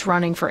AC that's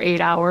running for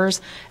 8 hours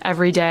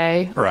every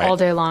day, Right. all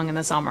day long in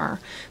the summer.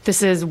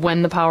 This is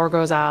when the power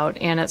goes out,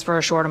 and it's for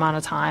a short amount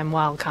of time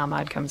while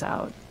ComEd comes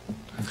out.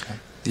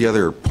 The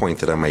other point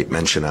that I might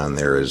mention on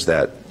there is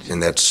that,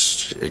 and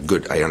that's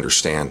good, I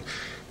understand,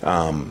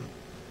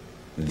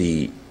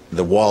 the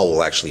wall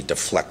will actually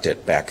deflect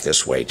it back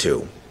this way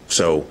too.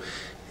 So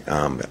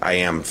I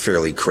am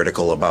fairly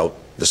critical about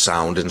the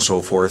sound and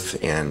so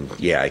forth, and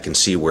yeah, I can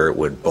see where it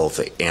would both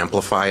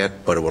amplify it,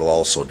 but it would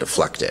also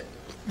deflect it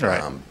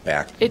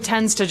back. It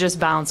tends to just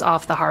bounce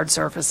off the hard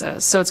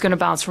surfaces. So it's going to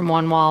bounce from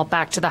one wall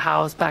back to the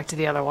house, back to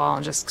the other wall,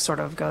 and just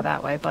sort of go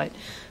that way. But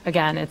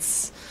again,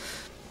 it's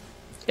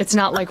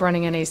not like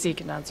running an AC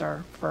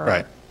condenser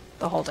for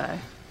the whole day.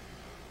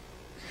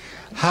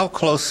 How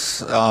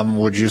close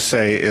would you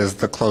say is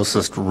the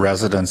closest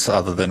residence,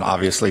 other than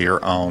obviously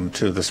your own,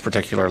 to this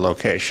particular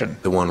location?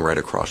 The one right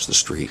across the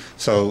street.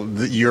 So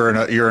you're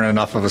in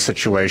enough of a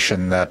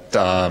situation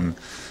that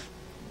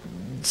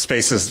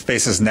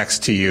spaces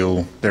next to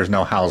you, there's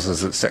no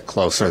houses that sit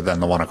closer than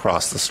the one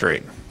across the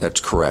street. That's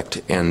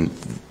correct. And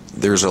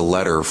there's a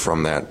letter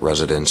from that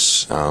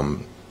residence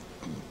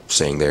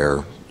saying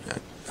they're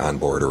on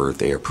board or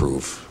they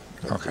approve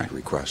the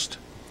request.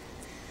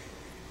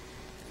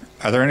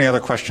 Are there any other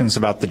questions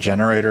about the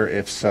generator?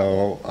 If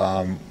so,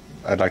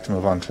 I'd like to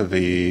move on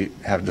to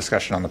have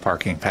discussion on the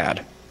parking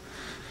pad.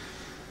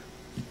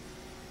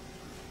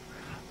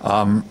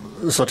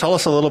 So tell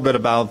us a little bit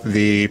about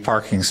the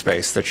parking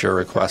space that you're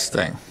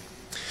requesting.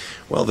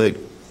 Well, the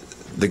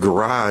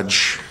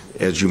garage,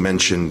 as you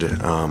mentioned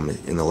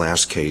in the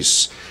last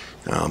case,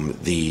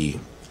 the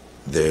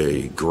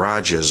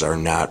garages are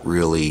not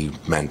really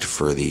meant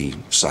for the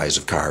size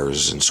of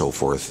cars and so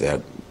forth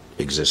that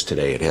exist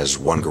today. It has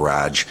one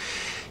garage.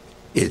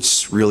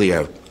 It's really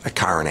a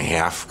car and a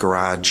half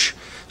garage.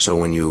 So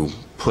when you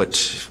put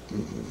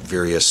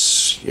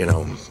various,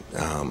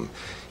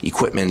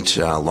 equipment,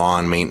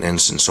 lawn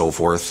maintenance, and so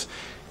forth,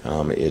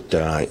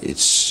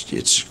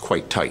 it's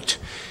quite tight.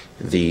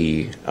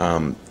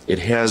 It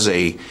has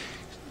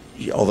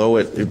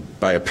although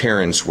by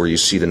appearance, where you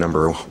see the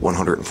number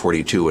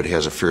 142, it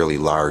has a fairly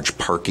large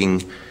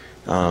parking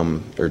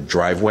or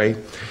driveway.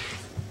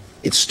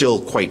 It's still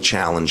quite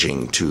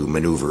challenging to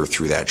maneuver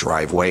through that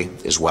driveway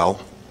as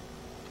well.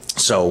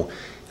 So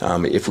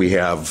if we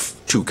have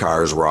two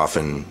cars, we're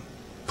often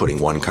putting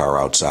one car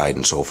outside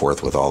and so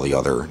forth with all the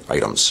other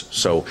items.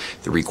 So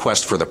the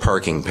request for the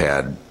parking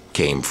pad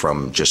came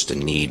from just a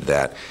need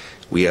that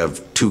we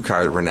have two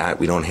cars.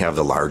 We don't have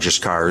the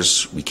largest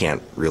cars. We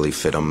can't really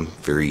fit them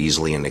very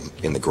easily in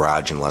the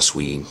garage unless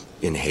we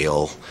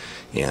inhale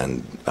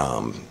and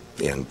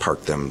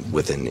park them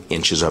within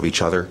inches of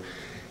each other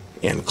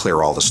and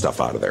clear all the stuff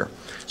out of there.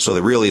 So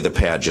the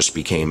pad just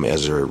came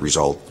as a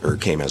result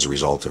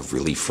of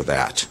relief for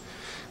that.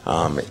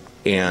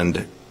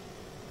 And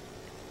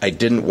I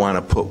didn't want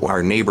to put,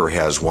 our neighbor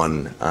has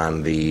one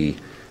on the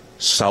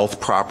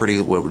south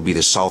property, what would be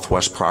the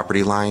southwest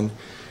property line,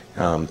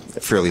 a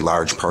fairly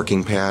large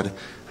parking pad.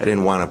 I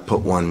didn't want to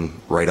put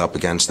one right up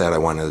against that. I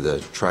wanted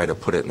to try to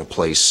put it in a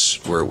place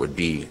where it would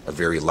be a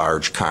very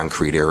large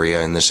concrete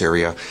area in this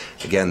area.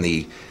 Again,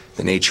 the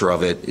nature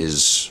of it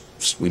is,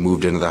 we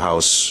moved into the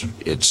house.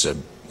 It's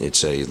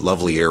a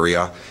lovely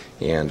area,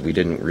 and we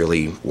didn't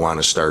really want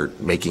to start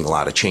making a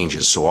lot of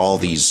changes. So all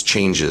these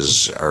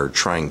changes are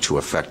trying to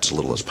affect as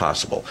little as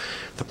possible.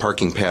 The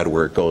parking pad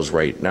where it goes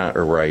right now,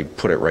 or where I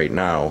put it right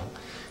now,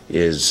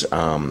 is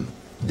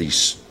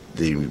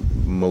the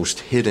most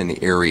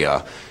hidden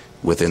area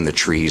within the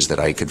trees that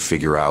I could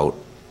figure out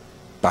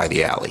by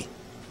the alley.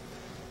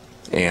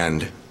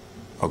 And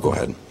I'll go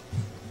ahead.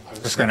 I was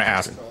just going to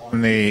ask,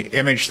 on the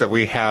image that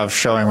we have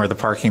showing where the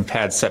parking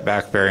pad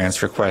setback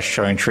variance request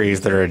showing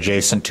trees that are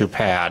adjacent to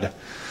pad,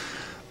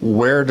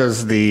 where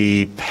does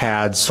the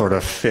pad sort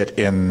of fit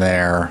in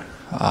there?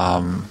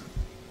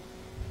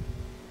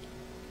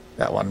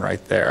 That one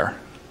right there.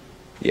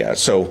 Yeah,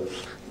 so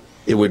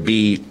it would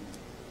be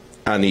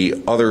on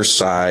the other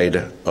side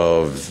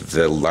of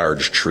the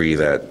large tree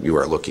that you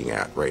are looking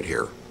at right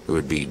here. It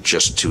would be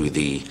just to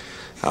the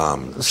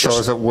so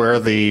is it where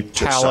the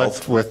pallet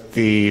south with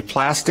the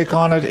plastic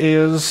on it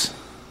is?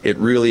 It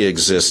really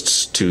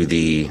exists to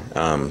the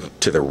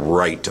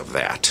right of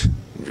that,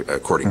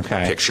 according to the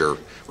picture,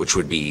 which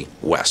would be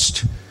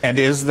west. And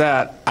is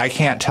that, I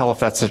can't tell if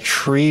that's a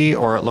tree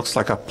or it looks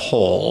like a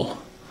pole.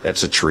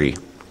 That's a tree.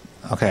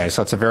 Okay,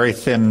 so it's a very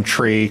thin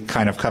tree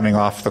kind of coming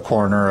off the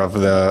corner of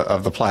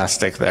the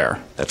plastic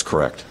there. That's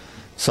correct.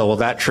 So will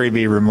that tree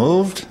be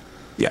removed?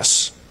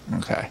 Yes.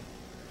 Okay.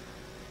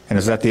 And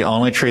is that the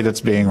only tree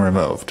that's being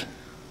removed?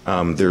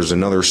 There's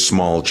another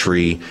small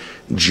tree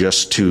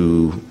just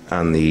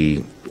on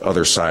the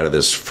other side of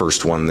this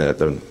first one,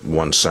 the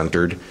one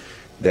centered,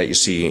 that you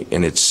see,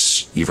 and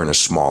it's even a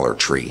smaller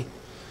tree.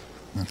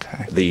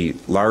 Okay. The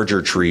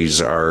larger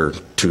trees are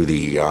to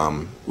the,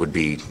 would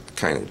be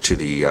kind of to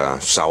the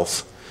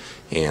south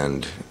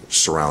and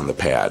surround the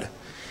pad.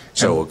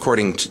 So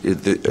according to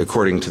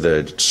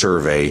the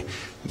survey,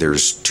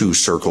 there's 2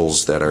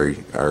 circles that are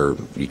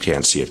you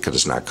can't see it because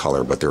it's not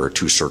color, but there are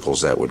 2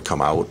 circles that would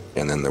come out,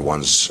 and then the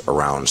ones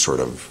around sort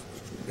of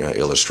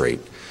illustrate.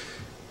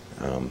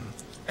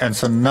 And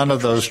so none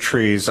of those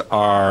trees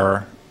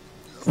are,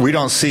 we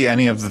don't see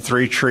any of the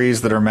 3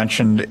 trees that are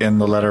mentioned in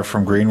the letter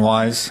from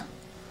Greenwise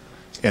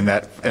in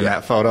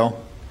that photo?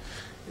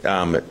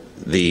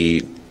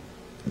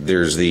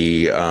 There's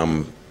the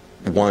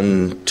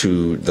one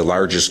to the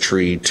largest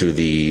tree to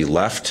the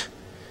left.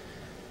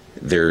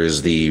 There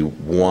is the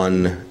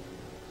one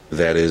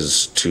that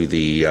is to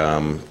the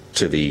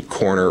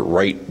corner,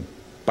 right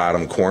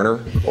bottom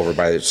corner, over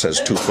by it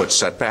says 2-foot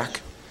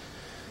setback.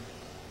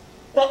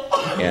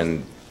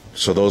 And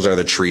so those are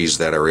the trees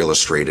that are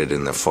illustrated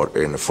in the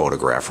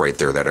photograph right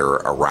there that are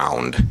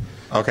around.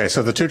 Okay,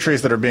 so the 2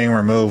 trees that are being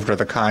removed are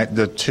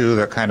the 2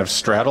 that kind of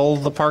straddle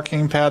the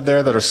parking pad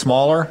there that are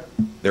smaller?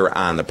 They're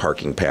on the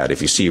parking pad.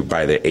 If you see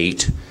by the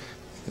 8,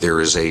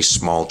 there is a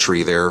small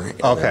tree there.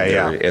 Okay,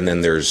 yeah. And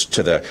then there's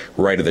to the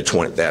right of the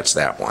 20, that's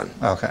that one.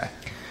 Okay.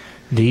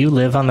 Do you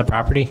live on the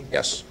property?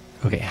 Yes,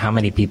 Okay, how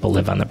many people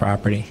live on the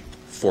property?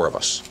 4 of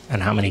us,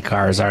 And how many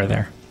cars are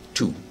there?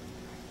 2.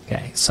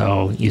 Okay,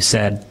 so you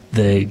said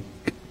the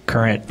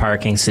current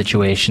parking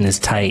situation is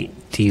tight.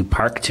 Do you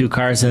park 2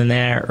 cars in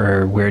there,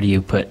 or where do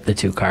you put the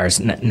 2 cars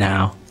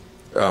now?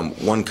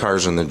 1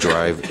 car's in the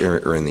drive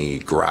or in the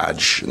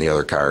garage, and the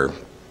other car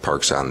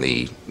parks on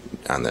the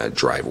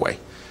driveway,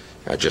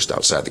 just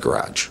outside the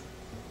garage.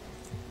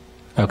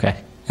 Okay,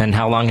 and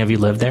how long have you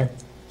lived there?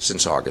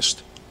 Since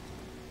August.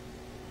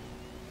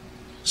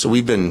 So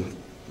we've been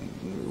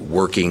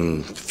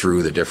working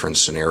through the different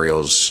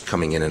scenarios,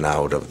 coming in and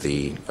out of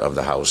the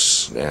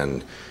house,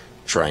 and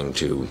trying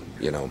to,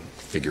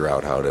 figure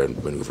out how to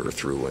maneuver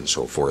through and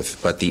so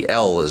forth. But the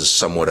L is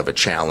somewhat of a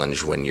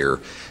challenge when you're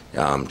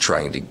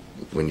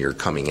when you're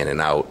coming in and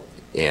out,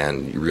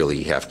 and you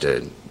really have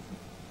to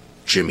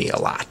jimmy a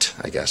lot,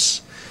 I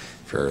guess,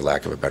 for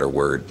lack of a better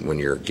word, when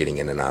you're getting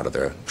in and out of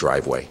the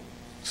driveway.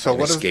 So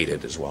and it's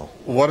gated as well.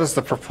 What is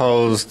the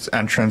proposed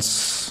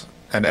entrance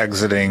and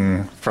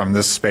exiting from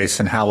this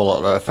space, and how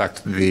will it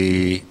affect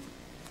the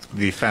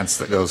fence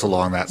that goes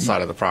along that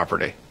side of the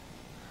property?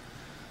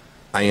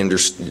 I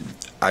understand.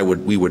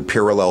 We would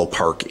parallel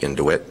park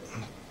into it,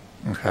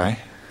 Okay.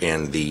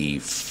 and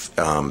the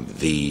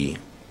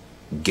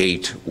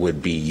gate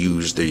would be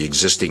used. The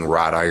existing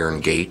wrought iron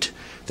gate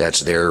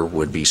that's there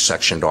would be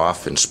sectioned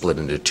off and split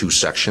into 2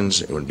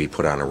 sections. It would be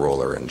put on a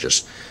roller and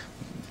just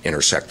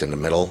intersect in the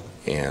middle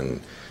and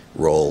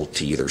roll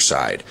to either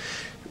side.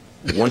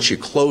 Once you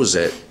close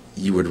it,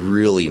 you would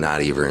really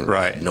not even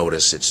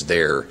notice it's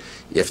there.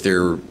 If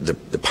the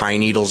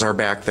pine needles are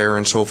back there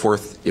and so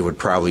forth, it would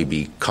probably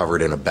be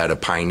covered in a bed of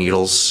pine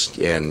needles,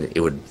 and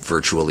it would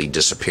virtually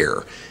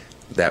disappear.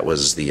 That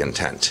was the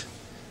intent.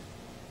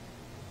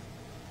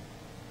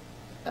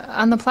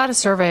 On the Plata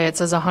survey, it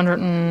says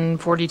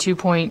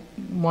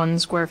 142.1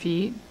 square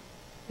feet.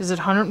 Is it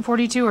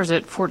 142 or is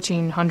it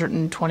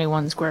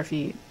 1,421 square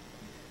feet?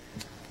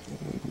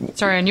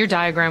 Sorry, on your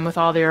diagram with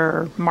all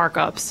your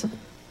markups.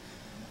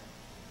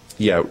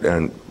 Yeah,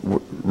 and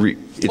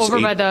it's Over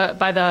by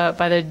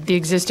the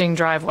existing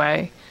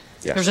driveway.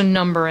 Yes. There's a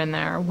number in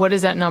there. What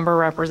does that number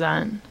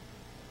represent?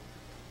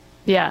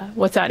 Yeah,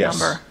 what's that Yes.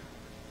 number?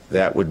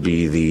 That would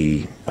be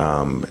the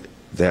I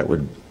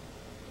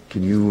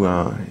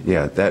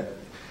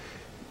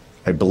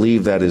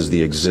believe that is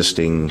the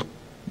existing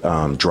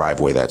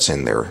driveway that's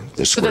in there.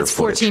 The So square that's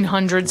footage.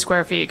 1,400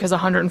 square feet, because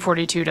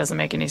 142 doesn't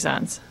make any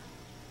sense.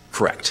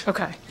 Correct.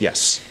 Okay.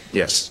 Yes.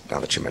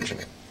 Now that you mention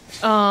it.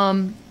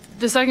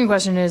 The second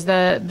question is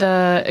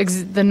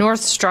the north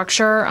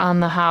structure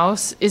on the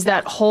house, is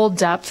that whole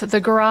depth of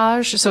the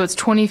garage? So it's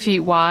 20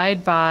 feet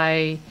wide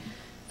by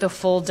the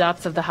full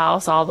depth of the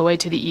house all the way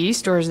to the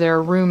east, or is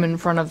there room in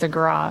front of the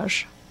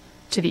garage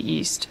to the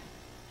east?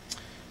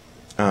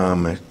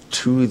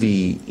 To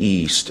the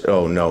east,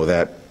 oh no,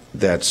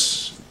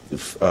 that's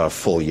a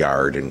full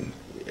yard, and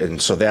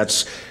so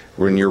that's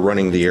when you're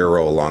running the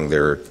arrow along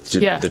there.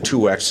 Yeah. The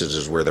 2 X's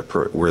is where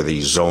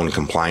the zone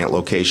compliant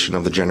location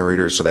of the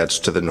generator. So that's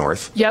to the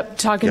north. Yep,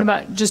 talking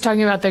about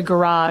the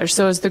garage.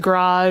 So is the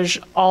garage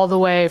all the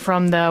way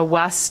from the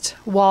west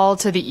wall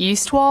to the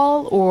east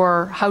wall,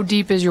 or how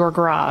deep is your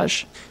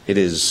garage? It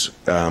is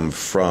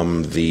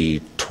from the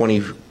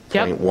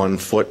 20.1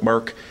 foot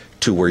mark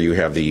to where you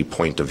have the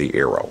point of the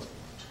arrow.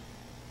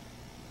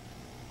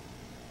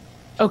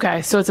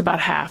 Okay, so it's about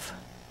half.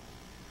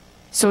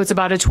 So it's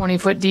about a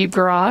 20-foot deep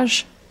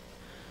garage?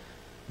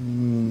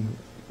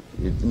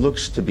 It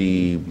looks to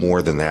be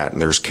more than that,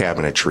 and there's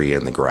cabinetry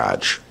in the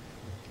garage.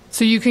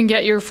 So you can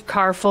get your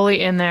car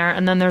fully in there,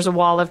 and then there's a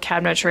wall of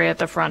cabinetry at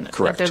the front,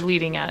 Correct. at the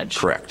leading edge.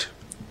 Correct.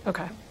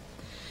 Okay.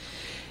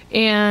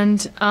 And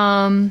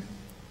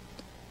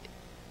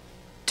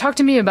talk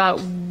to me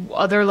about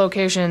other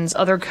locations,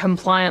 other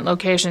compliant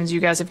locations you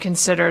guys have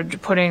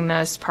considered putting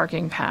this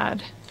parking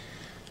pad.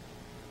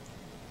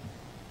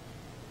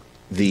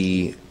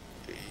 There's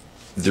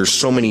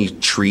so many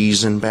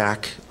trees in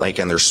back, like,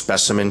 and there's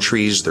specimen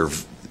trees.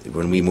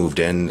 When we moved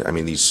in, I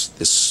mean,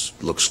 this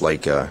looks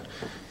like I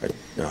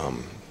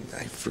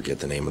forget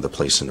the name of the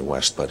place in the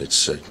west, but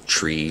it's a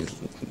tree,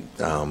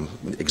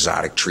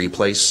 exotic tree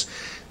place.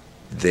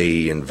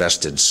 They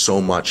invested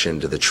so much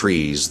into the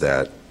trees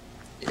that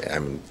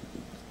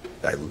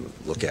I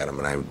look at them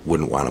and I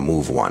wouldn't want to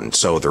move one.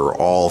 So they're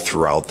all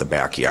throughout the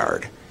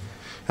backyard,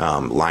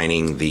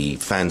 lining the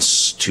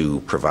fence to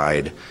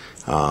provide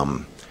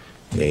a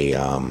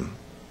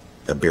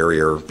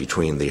barrier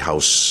between the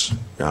house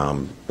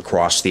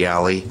across the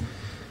alley.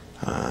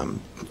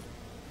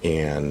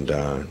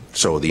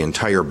 So the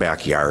entire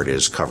backyard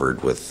is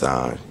covered with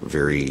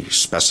very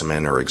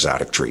specimen or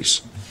exotic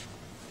trees.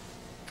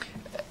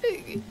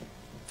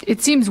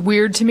 It seems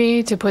weird to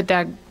me to put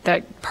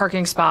that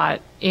parking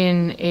spot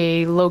in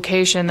a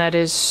location that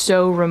is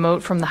so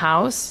remote from the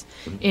house,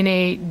 in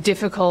a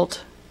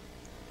difficult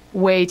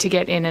way to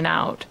get in and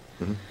out.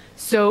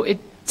 So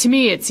to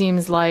me, it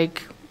seems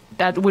like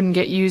that wouldn't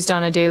get used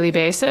on a daily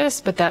basis,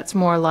 but that's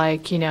more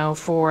like,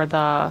 for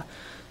the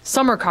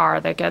summer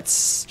car that gets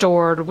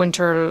stored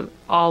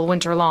all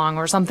winter long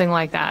or something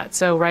like that.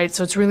 So, right.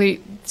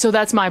 So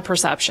that's my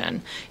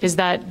perception, is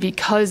that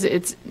because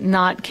it's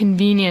not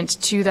convenient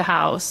to the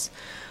house,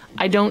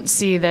 I don't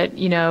see that,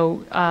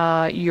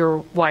 your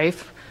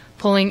wife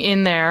pulling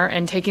in there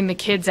and taking the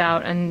kids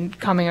out and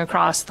coming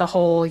across the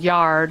whole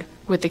yard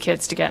with the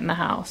kids to get in the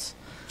house.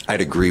 I'd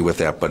agree with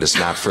that, but it's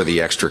not for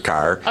the extra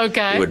car.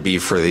 Okay. It would be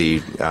for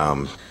the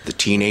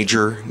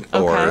teenager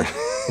or Okay.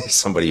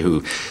 somebody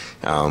who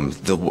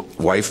the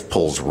wife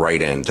pulls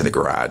right into the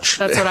garage.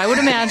 That's what I would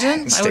imagine.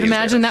 I would Stays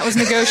imagine there. that was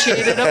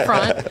negotiated up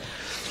front.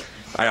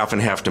 I often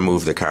have to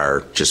move the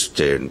car just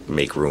to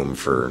make room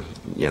for,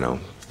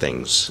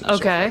 things. and so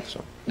Okay. forth,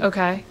 so.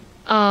 Okay.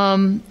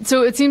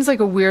 So it seems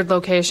like a weird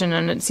location,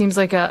 and it seems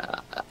like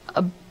a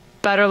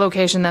better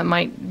location that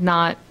might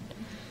not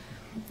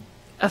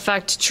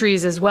affect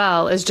trees as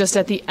well is just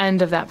at the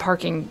end of that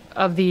parking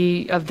of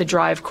the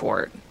drive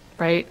court,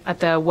 right? At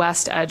the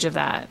west edge of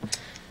that.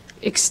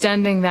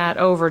 Extending that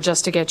over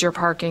just to get your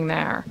parking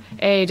there.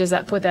 A, does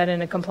that put that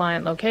in a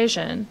compliant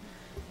location?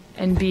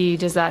 And B,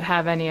 does that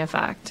have any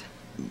effect?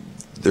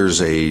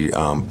 There's a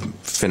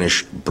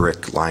finished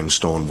brick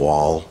limestone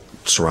wall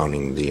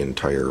surrounding the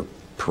entire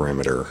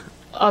perimeter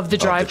Of the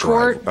drive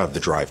court? Of the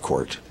drive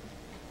court.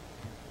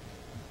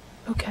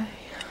 Okay.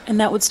 And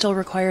that would still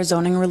require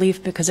zoning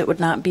relief because it would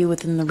not be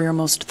within the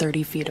rearmost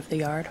 30 feet of the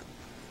yard.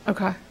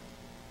 Okay.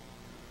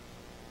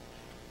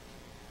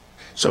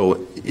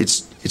 So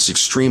it's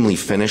extremely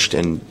finished,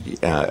 and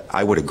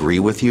I would agree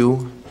with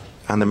you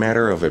on the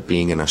matter of it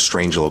being in a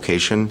strange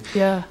location.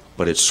 Yeah.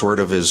 But it sort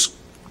of is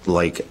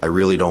like, I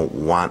really don't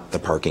want the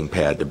parking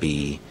pad to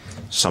be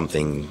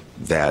something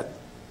that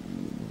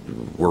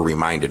we're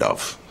reminded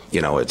of.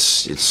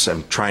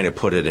 I'm trying to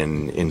put it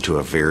into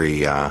a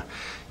very,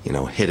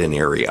 hidden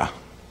area.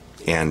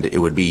 And it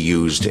would be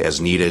used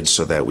as needed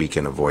so that we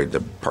can avoid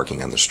the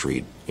parking on the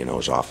street,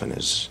 as often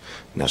as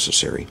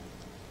necessary.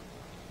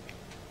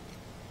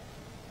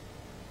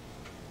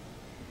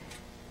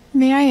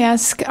 May I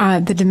ask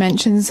the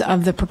dimensions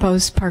of the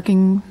proposed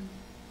parking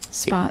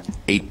spot?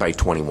 8 by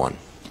 21.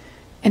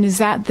 And is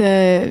that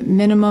the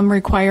minimum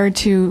required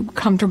to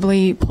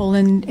comfortably pull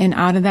in and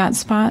out of that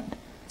spot?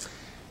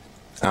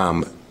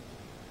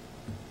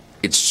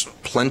 It's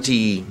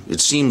plenty, it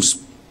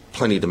seems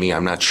plenty to me.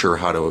 I'm not sure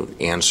how to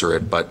answer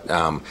it, but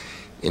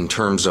in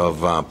terms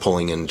of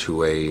pulling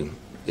into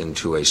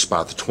a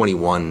spot, the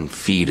 21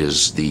 feet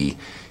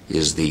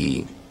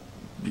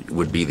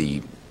would be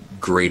the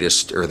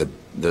greatest, or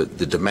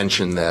the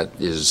dimension that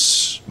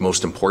is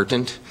most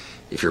important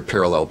if you're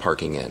parallel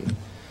parking in.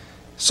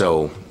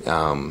 So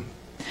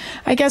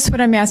I guess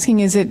what I'm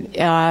asking is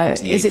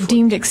it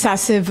deemed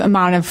excessive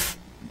amount of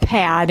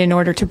pad in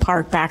order to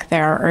park back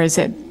there, or is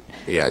it?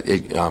 Yeah,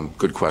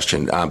 good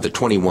question. The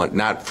 21,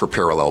 not for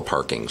parallel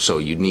parking, so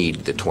you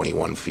need the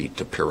 21 feet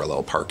to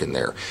parallel park in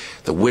there.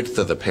 The width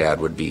of the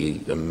pad would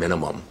be a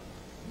minimum,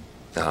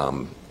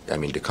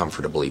 to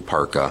comfortably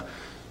park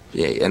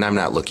and I'm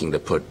not looking to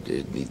put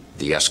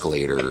the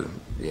escalator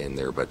in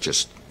there, but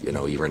just,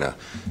 even a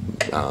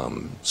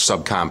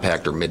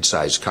subcompact or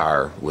mid-sized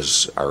car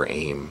was our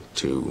aim,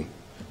 to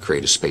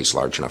create a space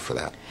large enough for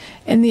that.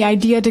 And the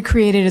idea to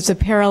create it as a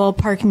parallel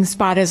parking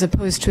spot as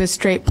opposed to a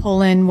straight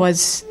pull-in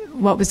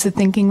what was the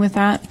thinking with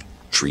that?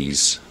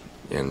 Trees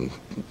and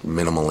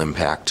minimal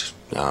impact.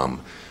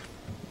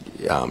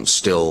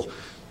 Still,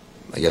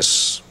 I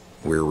guess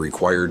we're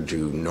required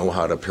to know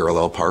how to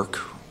parallel park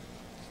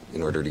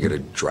in order to get a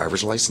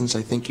driver's license.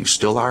 I think you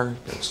still are.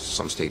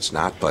 Some states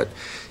not, but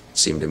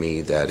seemed to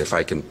me that if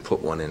I can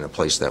put one in a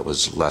place that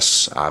was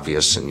less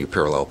obvious and you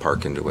parallel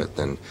park into it,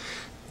 then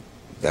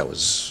that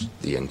was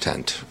the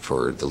intent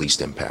for the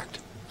least impact.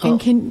 And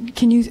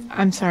can you,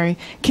 I'm sorry,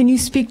 can you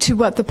speak to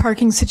what the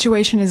parking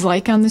situation is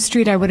like on the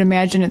street? I would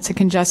imagine it's a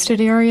congested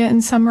area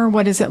in summer.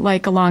 What is it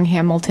like along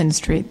Hamilton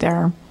Street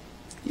there?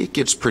 It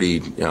gets pretty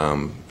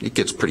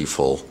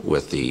full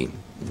with the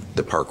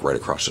park right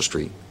across the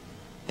street.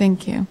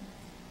 Thank you.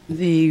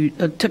 The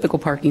typical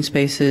parking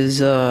space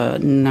is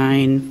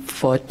 9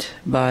 foot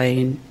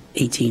by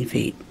 18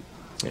 feet.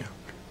 Yeah.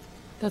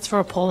 That's for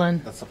a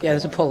pull-in. Yeah,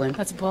 there's a pull-in.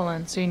 That's a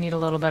pull-in, so you need a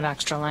little bit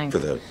extra length. For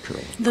the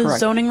The Correct.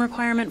 zoning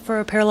requirement for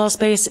a parallel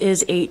space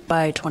is 8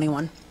 by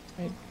 21.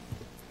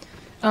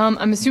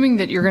 I'm assuming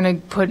that you're going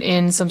to put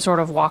in some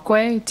sort of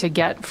walkway to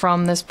get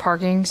from this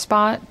parking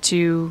spot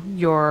to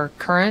your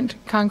current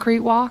concrete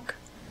walk?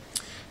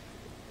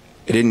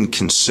 I didn't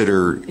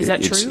consider. Is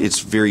that true? It's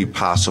very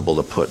possible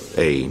to put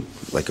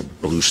like a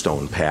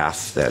bluestone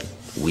path that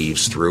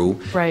weaves through.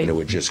 Right. And it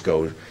would just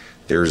go,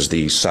 there's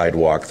the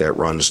sidewalk that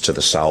runs to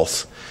the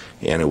south,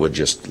 and it would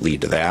just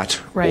lead to that.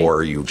 Right.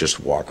 Or you just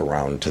walk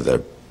around to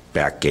the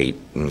back gate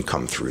and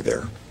come through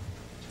there.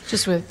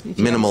 Just with if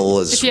you Minimal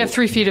have, is. if you have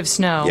 3 feet of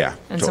snow Yeah, and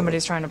totally.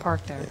 somebody's trying to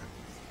park there.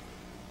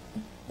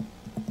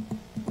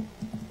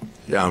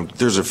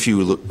 There's a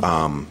few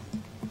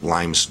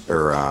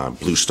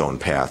bluestone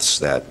paths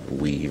that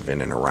weave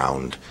in and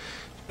around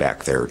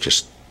back there,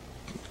 just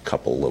a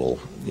couple little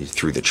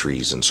through the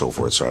trees and so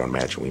forth. So I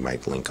imagine we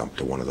might link up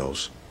to one of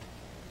those.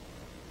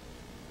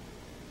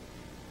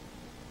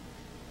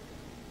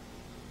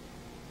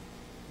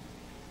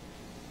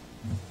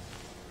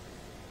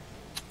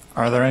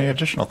 Are there any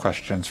additional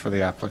questions for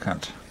the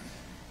applicant?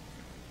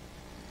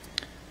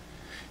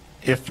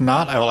 If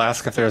not, I will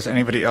ask if there's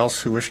anybody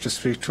else who wished to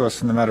speak to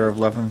us in the matter of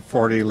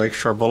 1140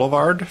 Lakeshore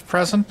Boulevard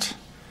present.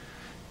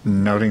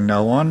 Noting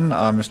no one,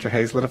 Mr.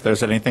 Hazlett, if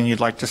there's anything you'd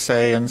like to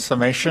say in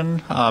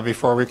summation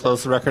before we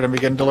close the record and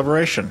begin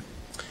deliberation.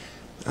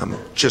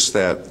 Just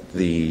that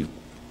the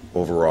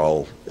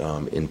overall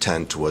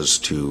intent was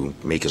to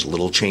make as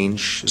little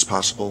change as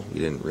possible. We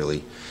didn't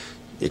really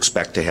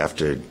expect to have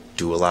to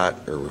do a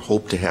lot or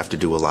hope to have to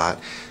do a lot.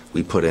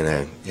 We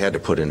had to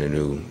put in a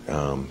new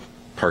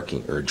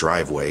parking or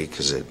driveway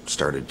because it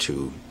started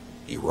to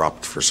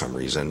erupt for some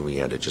reason. We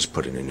had to just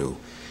put in a new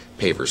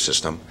paver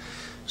system.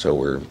 So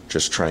we're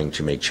just trying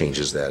to make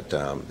changes that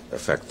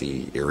affect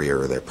the area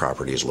or the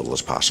property as little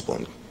as possible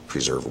and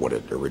preserve what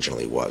it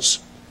originally was.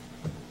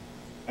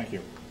 Thank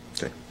you.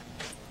 Okay.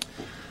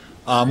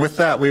 With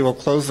that, we will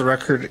close the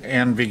record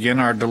and begin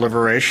our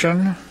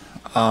deliberation.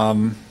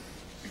 I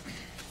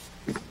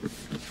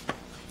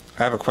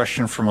have a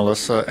question for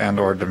Melissa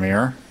and/or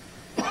Demir.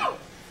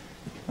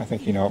 I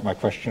think you know what my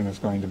question is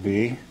going to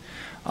be.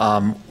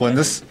 When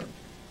this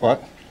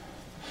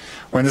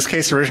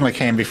case originally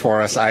came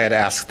before us, I had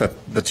asked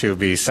that the two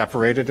be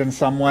separated in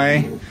some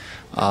way.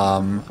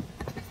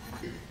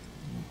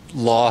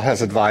 Law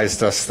has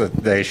advised us that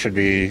they should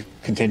be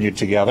continued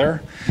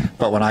together,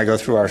 but when I go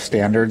through our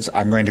standards,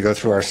 I'm going to go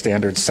through our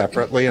standards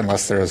separately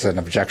unless there is an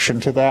objection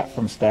to that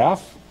from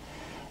staff,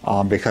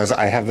 because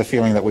I have the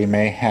feeling that we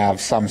may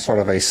have some sort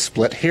of a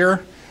split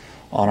here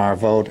on our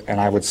vote, and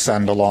I would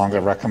send along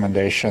a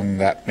recommendation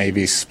that may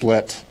be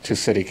split to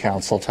City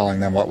Council, telling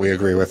them what we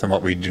agree with and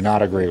what we do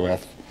not agree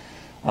with.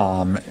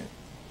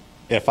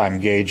 If I'm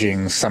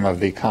gauging some of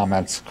the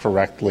comments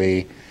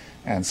correctly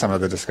and some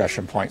of the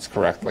discussion points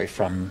correctly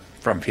from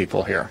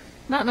people here.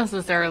 Not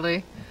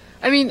necessarily.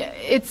 I mean,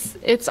 it's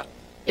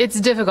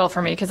difficult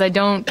for me because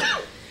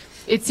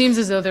it seems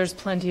as though there's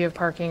plenty of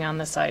parking on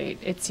the site.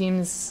 It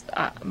seems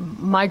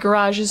my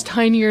garage is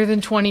tinier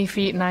than 20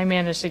 feet and I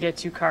managed to get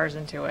 2 cars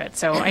into it.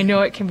 So I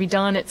know it can be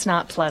done. It's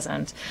not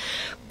pleasant.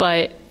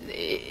 But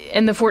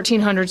and the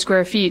 1,400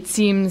 square feet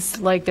seems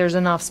like there's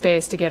enough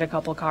space to get a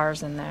couple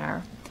cars in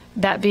there.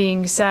 That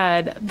being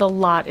said, the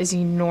lot is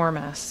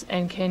enormous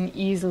and can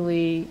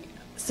easily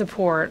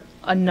support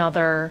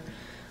another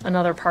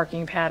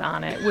parking pad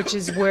on it, which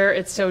is where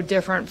it's so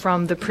different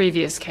from the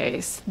previous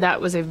case.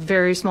 That was a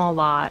very small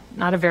lot,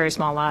 not a very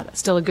small lot,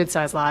 still a good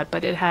sized lot,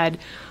 but it had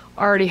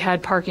already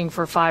had parking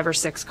for 5 or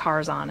 6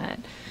 cars on it.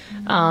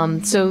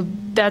 So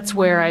that's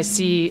where I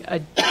see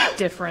a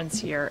difference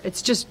here.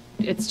 It's just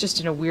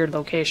in a weird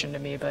location to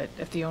me, but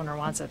if the owner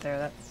wants it there,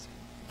 that's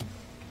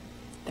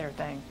their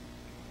thing.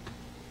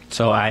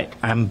 So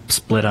I'm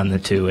split on the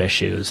two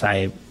issues.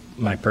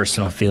 My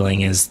personal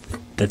feeling is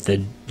that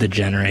the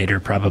generator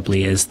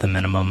probably is the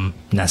minimum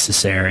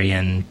necessary,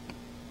 and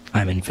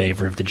I'm in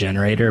favor of the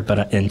generator.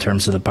 But in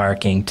terms of the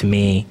parking, to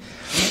me,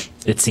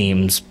 it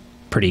seems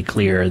pretty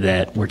clear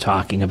that we're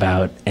talking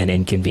about an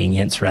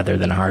inconvenience rather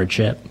than a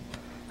hardship.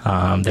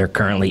 They're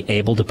currently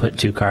able to put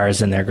 2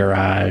 cars in their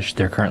garage.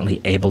 They're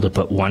currently able to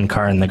put 1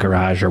 car in the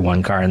garage or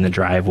 1 car in the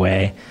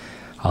driveway,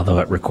 although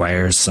it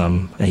requires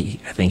some, I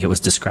think it was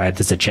described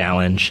as a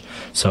challenge.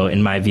 So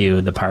in my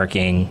view, the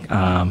parking,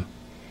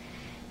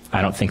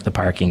 I don't think the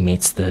parking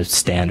meets the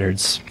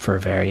standards for a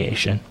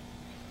variation.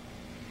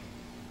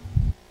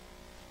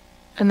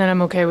 And then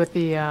I'm okay with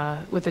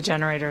the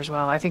generator as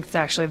well. I think it's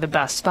actually the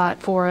best spot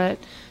for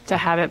it. To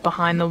have it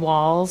behind the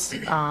walls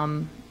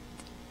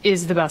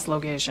is the best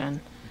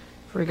location,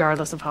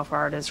 regardless of how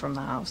far it is from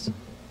the house.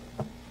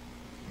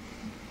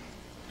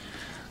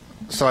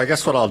 So I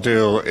guess what I'll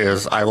do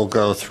is I will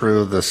go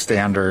through the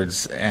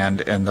standards,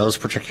 and in those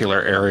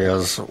particular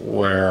areas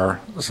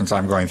where, since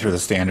I'm going through the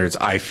standards,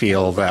 I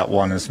feel that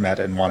one is met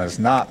and one is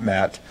not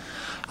met,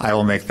 I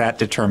will make that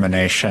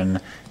determination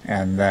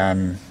and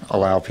then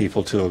allow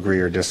people to agree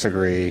or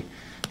disagree,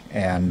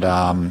 and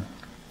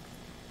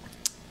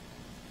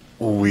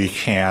we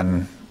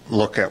can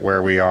look at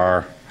where we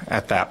are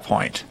at that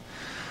point.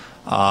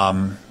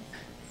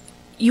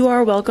 You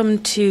are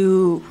welcome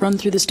to run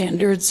through the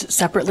standards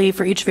separately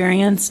for each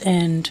variance,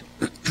 and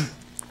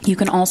you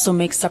can also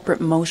make separate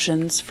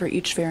motions for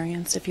each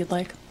variance if you'd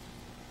like.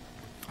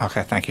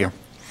 Okay, thank you.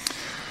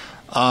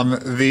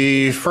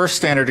 The first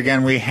standard,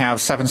 again, we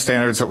have 7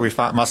 standards that we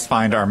must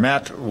find are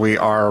met. We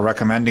are a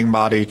recommending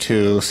body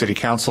to City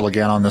Council,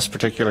 again, on this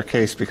particular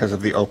case because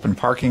of the open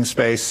parking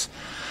space.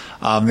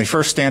 The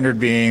first standard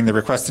being the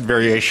requested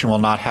variation will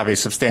not have a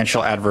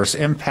substantial adverse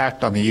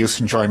impact on the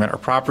use, enjoyment, or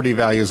property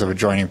values of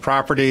adjoining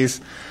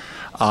properties.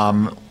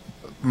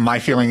 My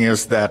feeling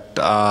is that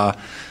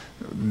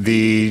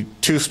the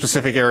 2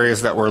 specific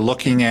areas that we're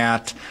looking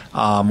at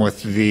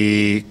with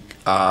the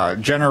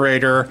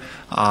generator,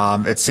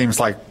 it seems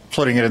like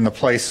putting it in the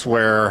place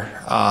where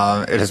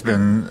it has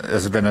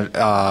been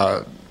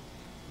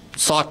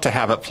sought to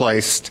have it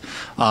placed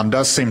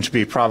does seem to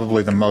be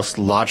probably the most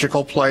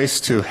logical place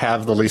to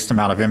have the least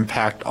amount of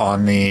impact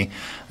on the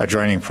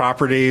adjoining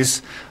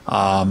properties.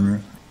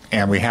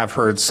 And we have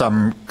heard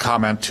some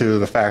comment to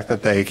the fact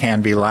that they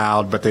can be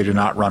loud, but they do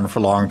not run for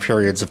long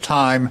periods of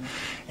time.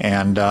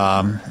 And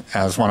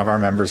as one of our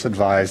members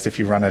advised, if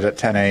you run it at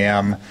 10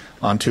 a.m.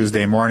 on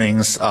Tuesday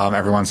mornings,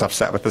 everyone's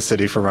upset with the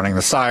city for running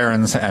the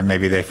sirens, and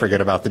maybe they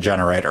forget about the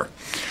generator.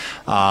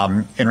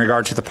 In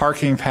regard to the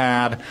parking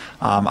pad,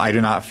 I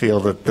do not feel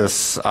that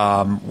this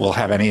will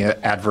have any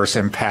adverse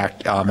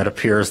impact. It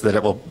appears that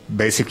it will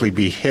basically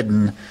be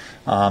hidden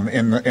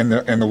in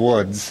the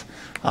woods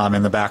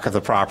in the back of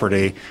the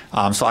property.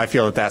 So I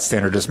feel that that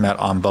standard is met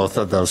on both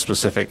of those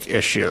specific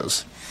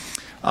issues.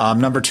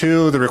 Number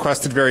 2, the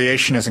requested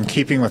variation is in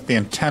keeping with the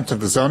intent of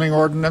the zoning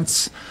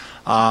ordinance.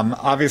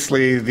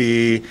 Obviously,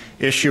 the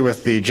issue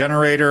with the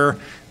generator,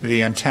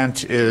 the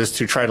intent is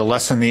to try to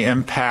lessen the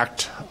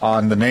impact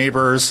on the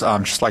neighbors,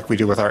 just like we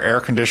do with our air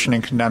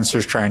conditioning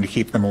condensers, trying to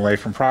keep them away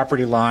from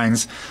property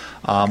lines.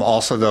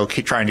 Also, though,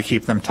 trying to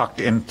keep them tucked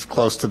in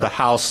close to the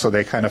house so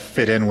they kind of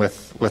fit in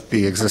with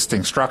the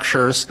existing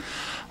structures.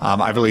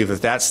 I believe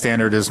that that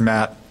standard is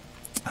met.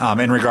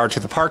 In regard to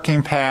the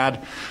parking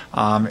pad,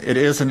 it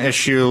is an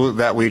issue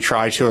that we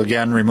try to,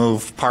 again,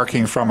 remove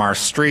parking from our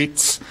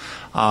streets.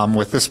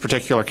 With this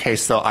particular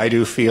case, though, I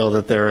do feel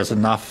that there is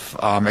enough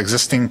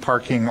existing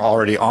parking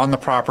already on the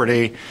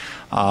property,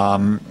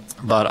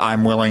 but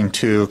I'm willing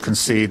to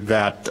concede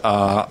that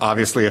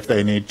obviously if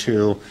they need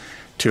to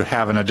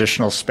have an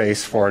additional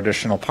space for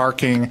additional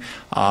parking,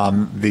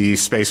 the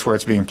space where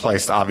it's being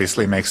placed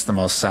obviously makes the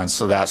most sense.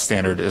 So that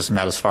standard is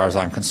met as far as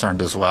I'm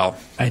concerned as well.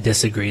 I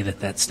disagree that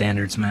that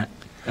standard's met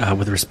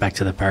with respect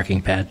to the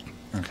parking pad.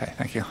 Okay,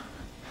 thank you.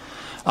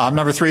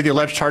 Number 3, the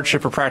alleged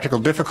hardship or practical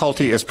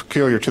difficulty is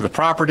peculiar to the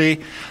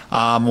property.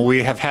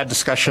 We have had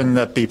discussion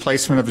that the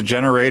placement of the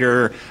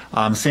generator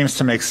seems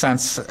to make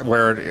sense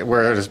where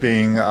it is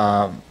being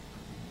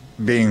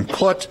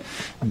put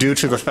due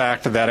to the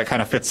fact that it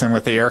kind of fits in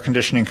with the air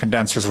conditioning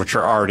condensers, which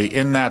are already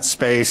in that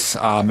space.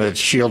 It's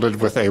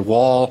shielded with a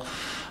wall,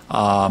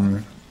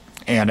 and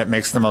it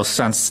makes the most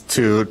sense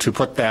to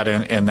put that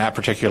in that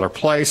particular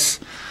place.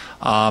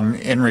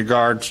 In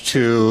regard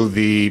to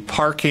the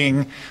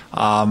parking,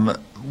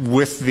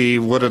 with the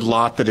wooded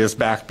lot that is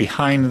back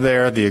behind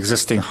there, the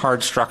existing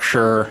hard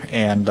structure,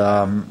 and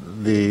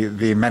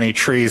the many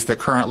trees that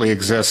currently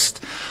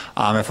exist,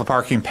 if a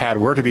parking pad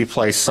were to be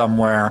placed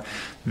somewhere,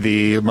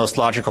 the most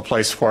logical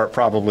place for it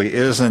probably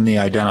is in the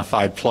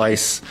identified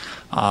place.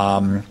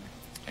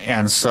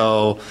 And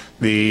so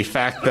the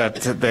fact that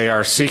they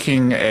are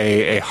seeking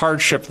a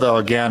hardship, though,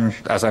 again,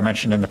 as I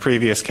mentioned in the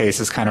previous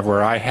case, is kind of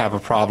where I have a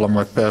problem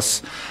with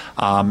this.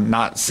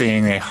 Not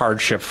seeing a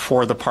hardship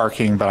for the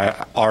parking,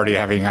 but already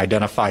having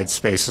identified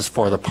spaces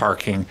for the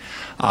parking.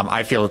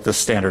 I feel that this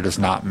standard is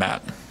not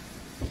met.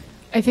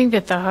 I think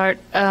that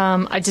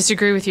I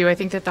disagree with you. I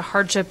think that the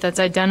hardship that's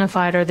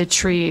identified are the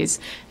trees,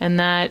 and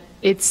that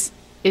it's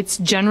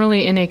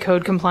generally in a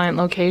code compliant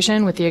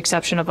location with the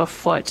exception of a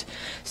foot.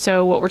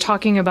 So what we're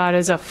talking about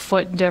is a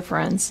foot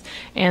difference,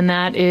 and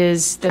that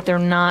is that they're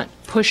not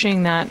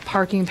pushing that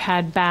parking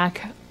pad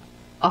back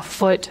a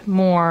foot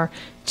more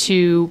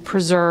to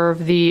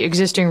preserve the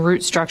existing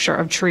root structure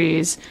of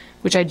trees,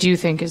 which I do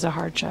think is a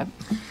hardship.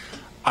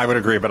 I would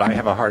agree, but I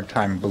have a hard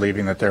time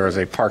believing that there is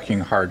a parking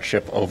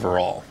hardship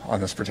overall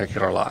on this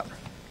particular lot.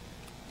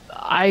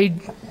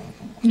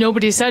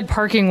 Nobody said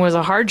parking was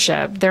a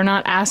hardship. They're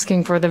not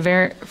asking for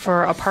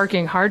a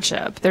parking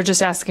hardship. They're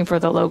just asking for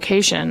the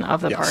location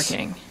of the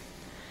parking.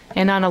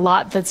 And on a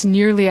lot that's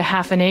nearly a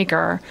half an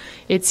acre,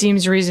 it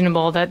seems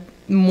reasonable that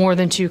more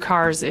than 2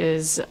 cars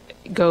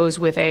goes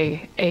with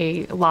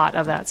a lot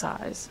of that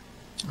size.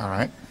 All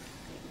right.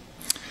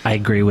 I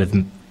agree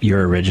with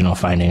your original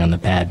finding on the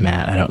pad,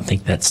 Matt. I don't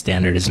think that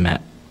standard is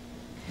met.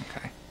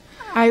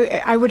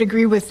 Okay. I would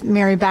agree with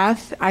Mary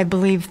Beth. I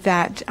believe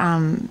that,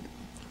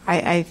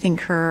 I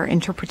think her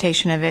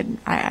interpretation of it,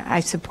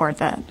 I support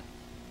that.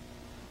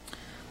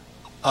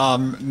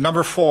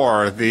 Number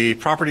 4, the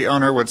property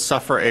owner would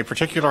suffer a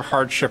particular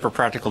hardship or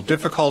practical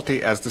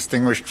difficulty as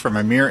distinguished from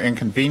a mere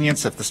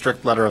inconvenience if the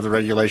strict letter of the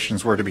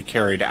regulations were to be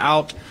carried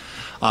out.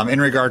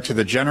 In regard to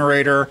the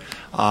generator,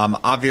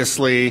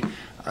 obviously,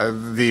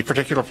 the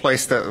particular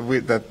place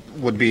that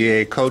would be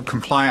a code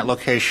compliant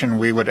location,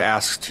 we would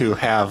ask to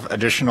have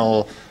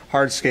additional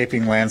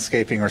hardscaping,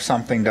 landscaping, or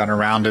something done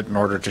around it in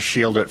order to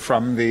shield it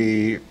from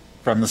the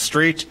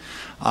street.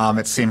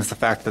 It seems the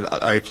fact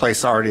that a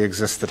place already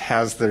exists that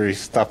has the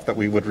stuff that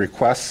we would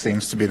request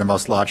seems to be the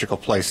most logical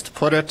place to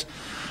put it.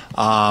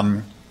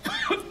 And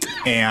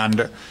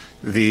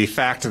the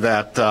fact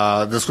that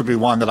this would be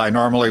one that I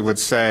normally would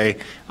say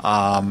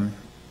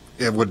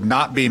it would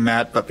not be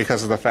met, but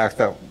because of the fact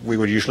that we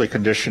would usually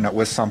condition it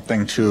with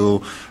something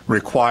to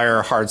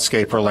require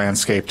hardscape or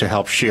landscape to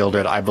help shield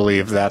it, I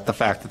believe that the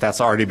fact that that's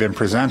already been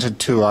presented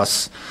to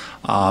us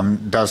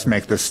does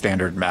make this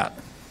standard met.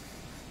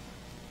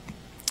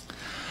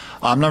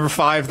 Number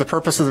 5, the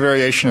purpose of the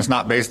variation is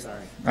not based.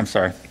 I'm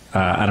sorry.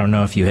 I don't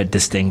know if you had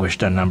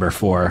distinguished on number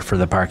 4 for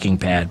the parking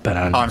pad, but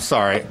on. I'm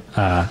sorry.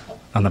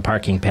 On the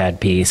parking pad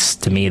piece,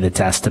 to me, the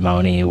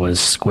testimony was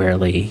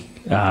squarely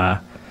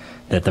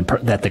that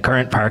the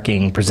current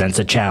parking presents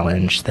a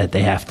challenge, that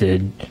they have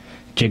to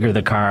jigger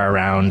the car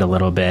around a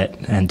little bit,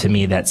 and to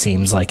me, that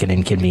seems like an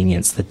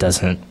inconvenience that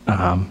doesn't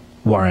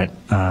warrant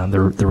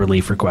the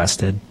relief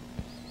requested.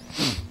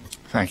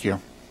 Thank you.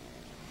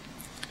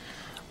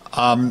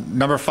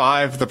 Number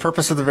 5, the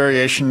purpose of the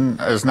variation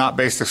is not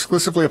based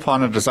exclusively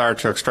upon a desire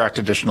to extract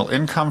additional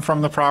income from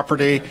the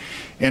property.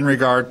 In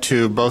regard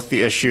to both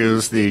the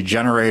issues, the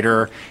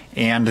generator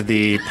and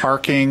the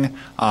parking,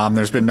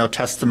 there's been no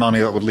testimony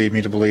that would lead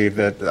me to believe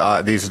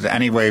that these in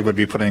any way would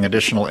be putting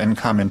additional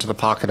income into the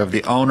pocket of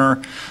the owner.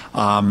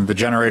 The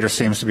generator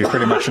seems to be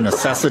pretty much a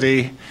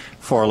necessity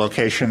for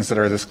locations that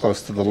are this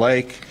close to the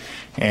lake,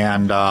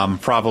 and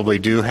probably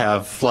do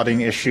have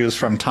flooding issues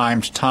from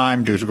time to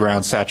time due to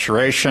ground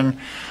saturation.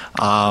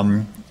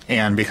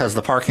 And because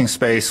the parking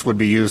space would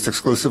be used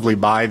exclusively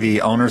by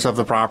the owners of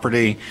the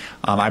property,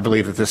 I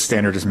believe that this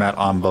standard is met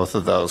on both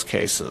of those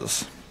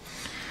cases.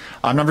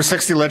 Number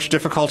 6, the alleged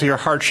difficulty or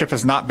hardship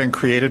has not been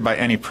created by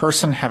any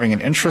person having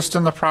an interest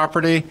in the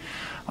property.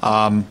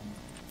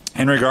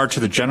 In regard to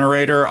the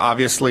generator,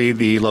 obviously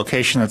the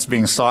location that's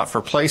being sought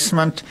for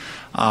placement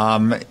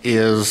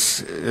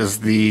is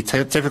the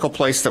typical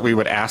place that we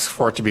would ask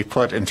for it to be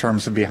put in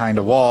terms of behind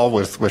a wall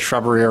with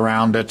shrubbery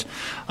around it.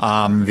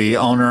 The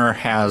owner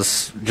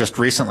has just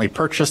recently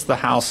purchased the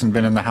house and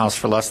been in the house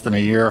for less than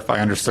a year, if I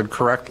understood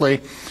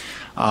correctly.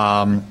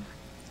 The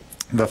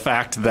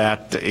fact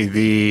that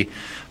the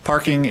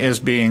parking is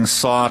being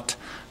sought,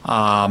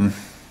 again,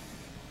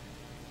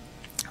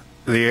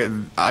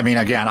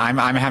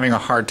 I'm having a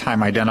hard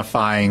time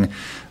identifying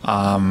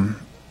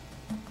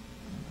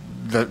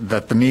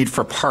that the need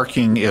for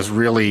parking is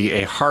really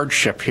a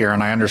hardship here,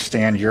 and I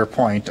understand your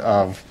point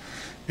of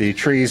the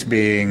trees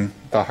being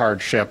the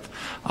hardship,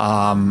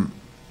 but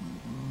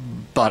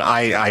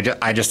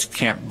I just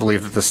can't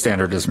believe that the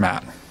standard is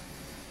met.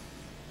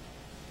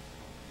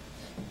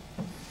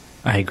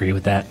 I agree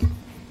with that.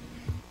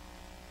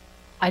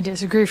 I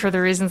disagree for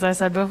the reasons I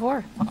said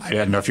before. I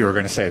didn't know if you were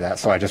going to say that,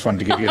 so I just wanted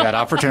to give you that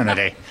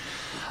opportunity.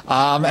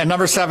 And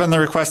number 7, the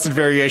requested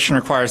variation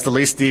requires the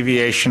least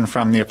deviation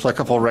from the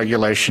applicable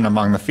regulation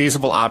among the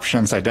feasible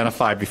options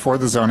identified before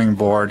the zoning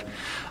board.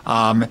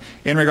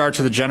 In regard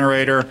to the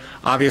generator,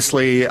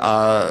 obviously,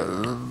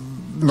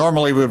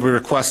 normally we would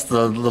request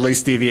the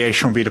least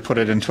deviation would be to put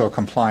it into a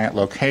compliant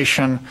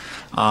location.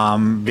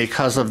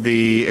 Because of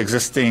the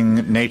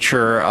existing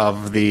nature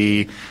of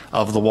the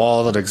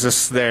wall that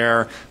exists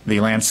there, the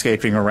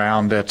landscaping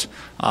around it,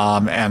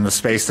 and the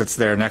space that's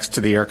there next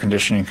to the air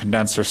conditioning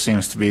condenser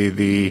seems to be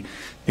the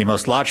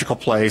most logical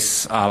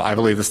place. I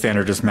believe the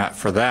standard is met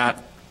for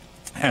that.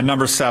 And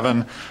number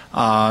 7,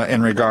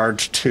 in regard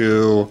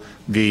to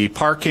the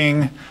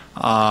parking,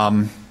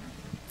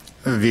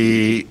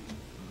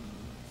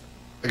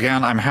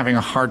 again, I'm having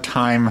a hard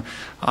time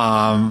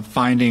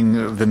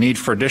finding the need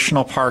for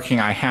additional parking.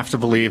 I have to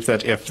believe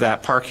that if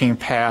that parking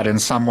pad in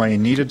some way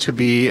needed to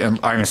be,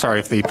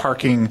 if the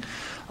parking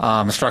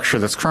structure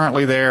that's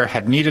currently there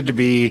had needed to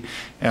be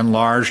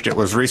enlarged, it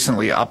was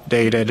recently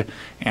updated,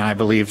 and I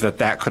believe that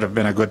that could have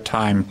been a good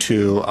time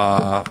to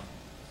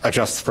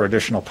adjust for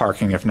additional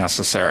parking if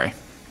necessary.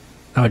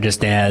 I would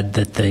just add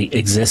that the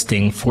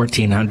existing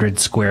 1,400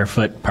 square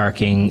foot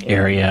parking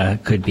area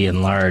could be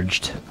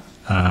enlarged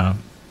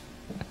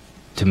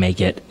to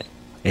make it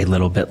a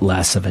little bit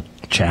less of a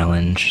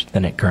challenge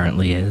than it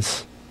currently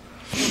is.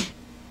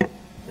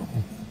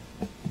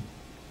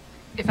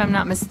 If I'm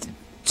not mistaken.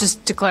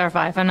 just to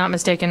clarify, if I'm not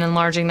mistaken,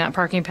 enlarging that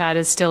parking pad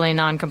is still a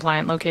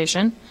non-compliant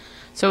location,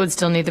 so it would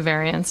still need the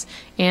variance.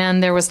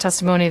 And there was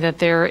testimony that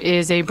there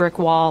is a brick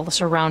wall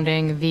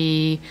surrounding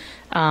the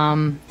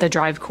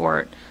drive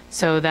court,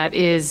 so that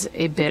is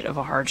a bit of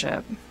a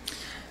hardship.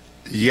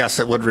 Yes,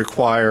 it would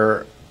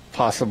require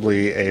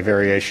possibly a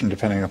variation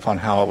depending upon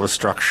how it was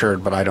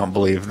structured, but I don't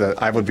believe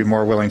that, I would be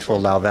more willing to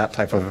allow that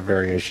type of a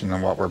variation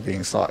than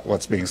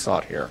what's being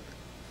sought here.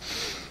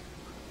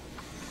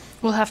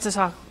 We'll have to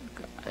talk.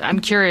 I'm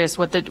curious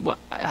what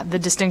the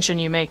distinction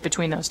you make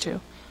between those two.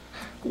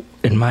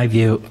 In my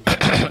view,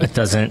 it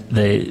doesn't,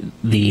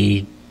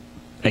 the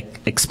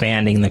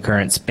expanding the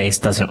current space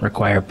doesn't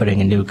require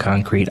putting a new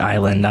concrete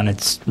island on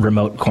its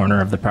remote corner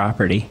of the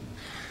property,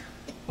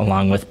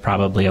 along with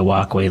probably a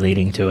walkway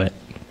leading to it.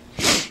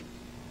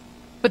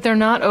 But they're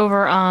not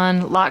over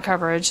on lot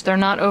coverage. They're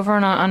not over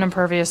on an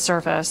impervious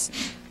surface.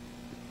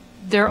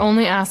 They're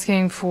only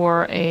asking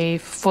for a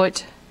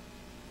foot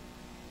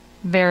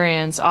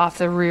variance off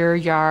the rear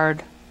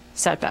yard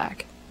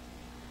setback.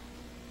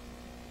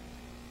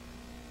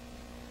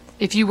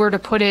 If you were to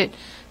put it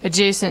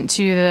adjacent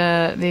to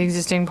the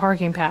existing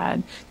parking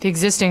pad, the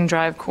existing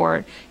drive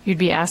court, you'd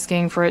be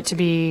asking for it to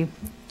be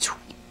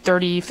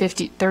 30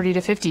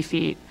 to 50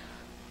 feet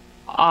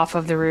off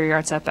of the rear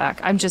yard setback.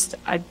 I'm just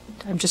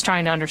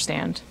trying to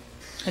understand,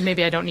 and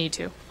maybe I don't need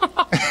to.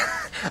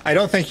 I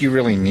don't think you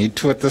really need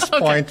to at this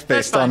point,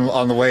 based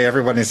on the way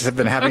everyone has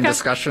been having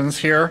discussions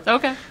here.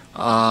 Okay.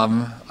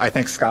 I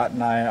think Scott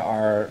and I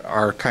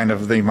are kind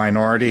of the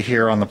minority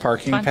here on the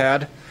parking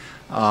pad.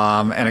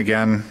 And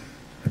again,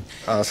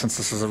 since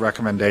this is a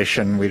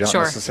recommendation, we don't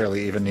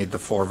necessarily even need the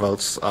 4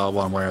 votes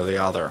one way or the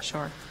other.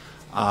 Sure.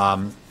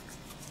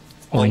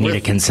 We need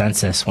a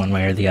consensus one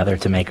way or the other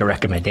to make a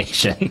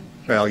recommendation.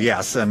 Well,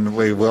 yes, and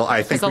we will.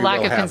 I think we will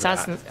have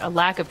that. A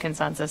lack of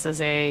consensus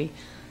is a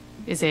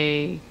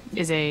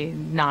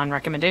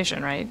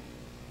non-recommendation, right?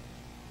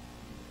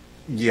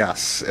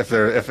 Yes, if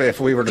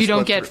we were to you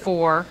don't split get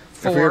four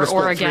if we were to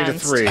split or 3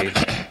 against. to 3,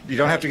 you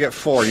don't have to get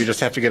 4. You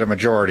just have to get a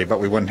majority, but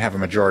we wouldn't have a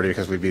majority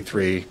because we'd be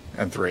 3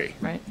 and 3.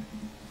 Right.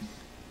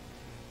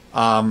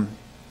 I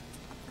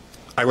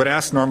would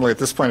ask normally at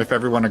this point if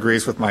everyone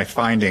agrees with my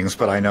findings,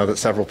 but I know that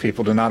several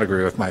people do not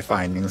agree with my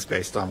findings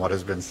based on what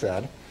has been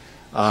said.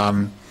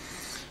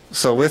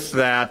 So with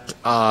that,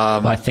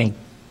 Well, I think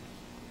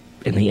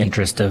in the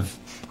interest of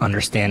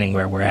understanding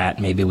where we're at,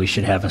 maybe we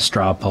should have a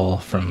straw poll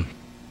from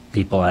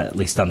people, at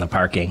least on the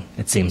parking.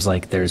 It seems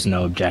like there's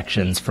no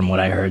objections from what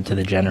I heard to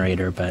the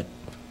generator, but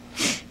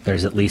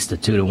there's at least a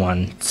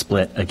 2-to-1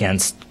 split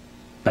against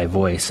by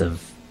voice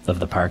of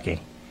the parking.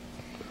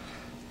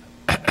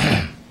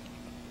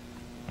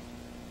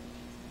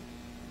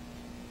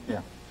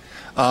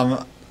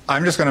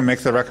 I'm just going to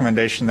make the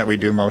recommendation that we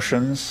do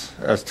motions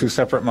as 2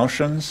 separate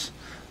motions,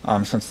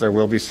 since there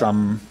will be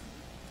some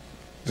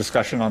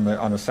discussion on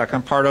the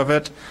second part of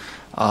it.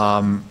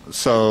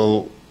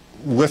 So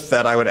with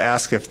that, I would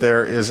ask if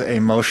there is a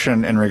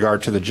motion in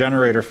regard to the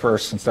generator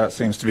first, since that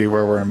seems to be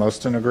where we're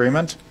most in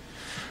agreement.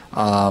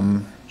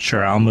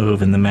 Sure, I'll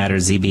move in the matter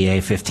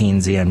ZBA 15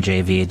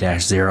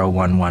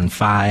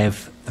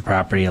 ZMJV-0115, the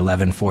property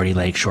 1140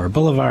 Lakeshore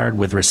Boulevard,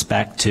 with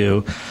respect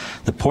to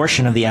the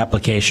portion of the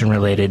application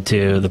related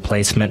to the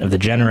placement of the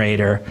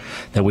generator,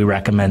 that we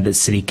recommend that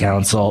City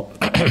Council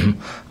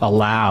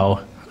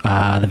allow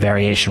the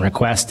variation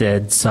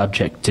requested,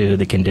 subject to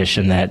the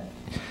condition that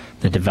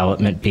the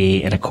development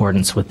be in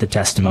accordance with the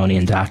testimony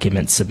and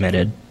documents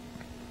submitted.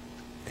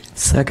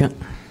 Second.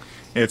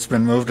 It's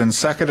been moved and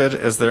seconded.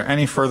 Is there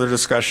any further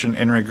discussion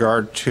in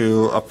regard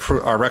to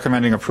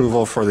recommending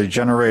approval for the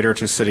generator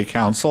to City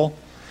Council?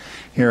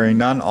 Hearing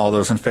none, all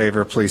those in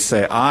favor, please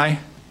say aye.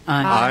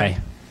 Aye.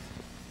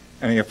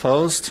 Any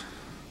opposed?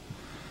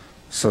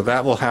 So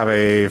that will have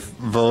a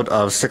vote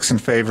of 6 in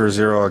favor,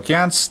 0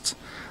 against.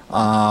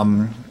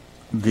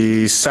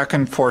 The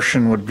second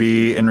portion would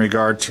be in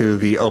regard to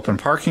the open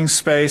parking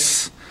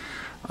space.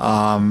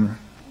 I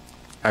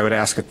would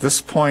ask at this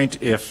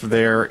point if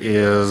there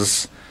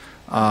is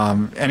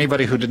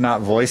anybody who did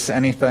not voice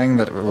anything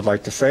that would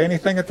like to say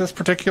anything at this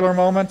particular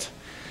moment.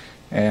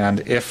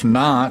 And if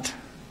not,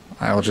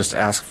 I will just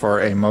ask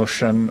for a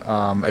motion,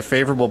 a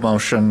favorable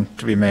motion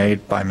to be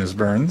made by Ms.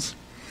 Burns.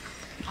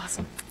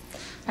 Awesome.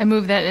 I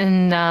move that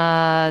in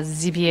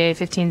ZBA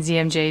 15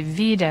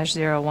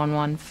 ZMJV-0115,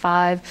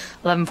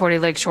 1140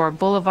 Lakeshore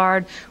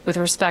Boulevard, with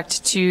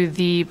respect to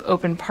the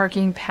open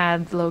parking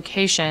pad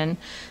location,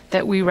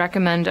 that we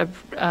recommend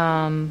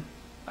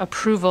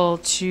approval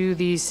to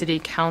the City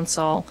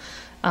Council,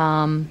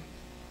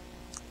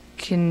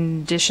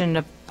 conditioned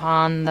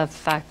upon the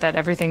fact that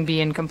everything be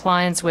in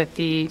compliance with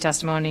the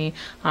testimony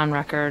on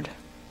record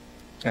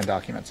And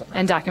documents on that.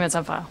 and documents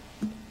on file.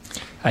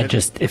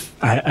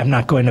 I'm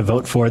not going to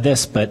vote for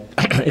this, but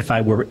if I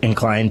were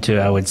inclined to,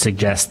 I would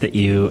suggest that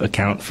you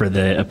account for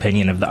the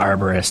opinion of the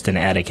arborist and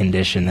add a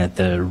condition that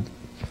the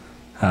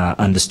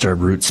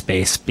undisturbed root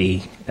space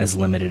be as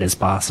limited as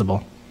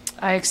possible.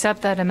 I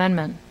accept that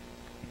amendment.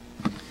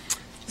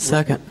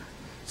 Second.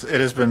 It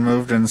has been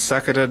moved and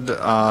seconded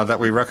that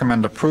we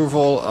recommend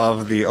approval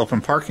of the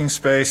open parking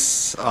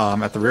space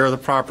at the rear of the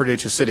property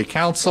to City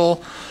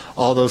Council.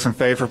 All those in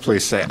favor,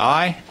 please say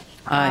aye.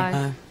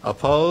 Aye.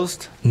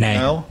 Opposed? Nay.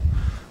 No.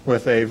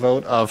 With a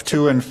vote of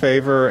 2 in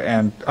favor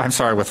and, I'm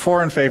sorry, with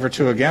 4 in favor,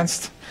 2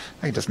 against.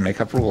 I can just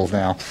make up rules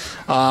now.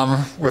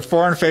 With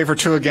 4 in favor,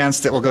 2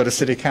 against, it will go to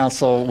City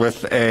Council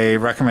with a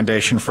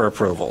recommendation for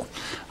approval.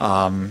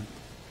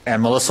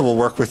 And Melissa will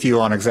work with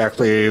you on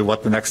exactly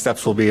what the next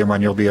steps will be and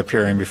when you'll be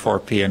appearing before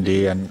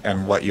P&D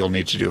and what you'll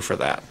need to do for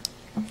that.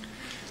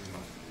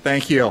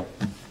 Thank you.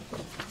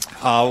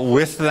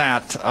 With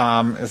that,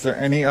 is there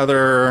any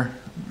other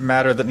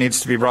matter that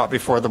needs to be brought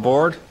before the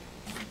board?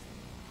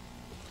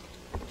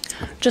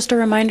 Just a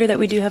reminder that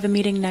we do have a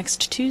meeting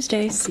next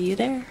Tuesday. See you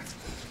there.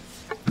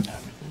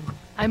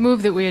 I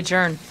move that we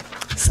adjourn.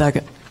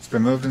 Second. It's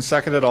been moved and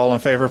seconded. All in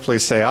favor,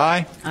 please say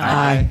aye.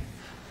 Aye.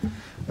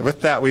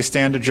 With that, we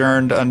stand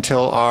adjourned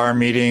until our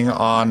meeting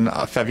on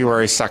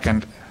February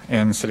 2nd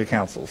in City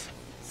Council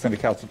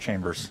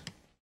chambers.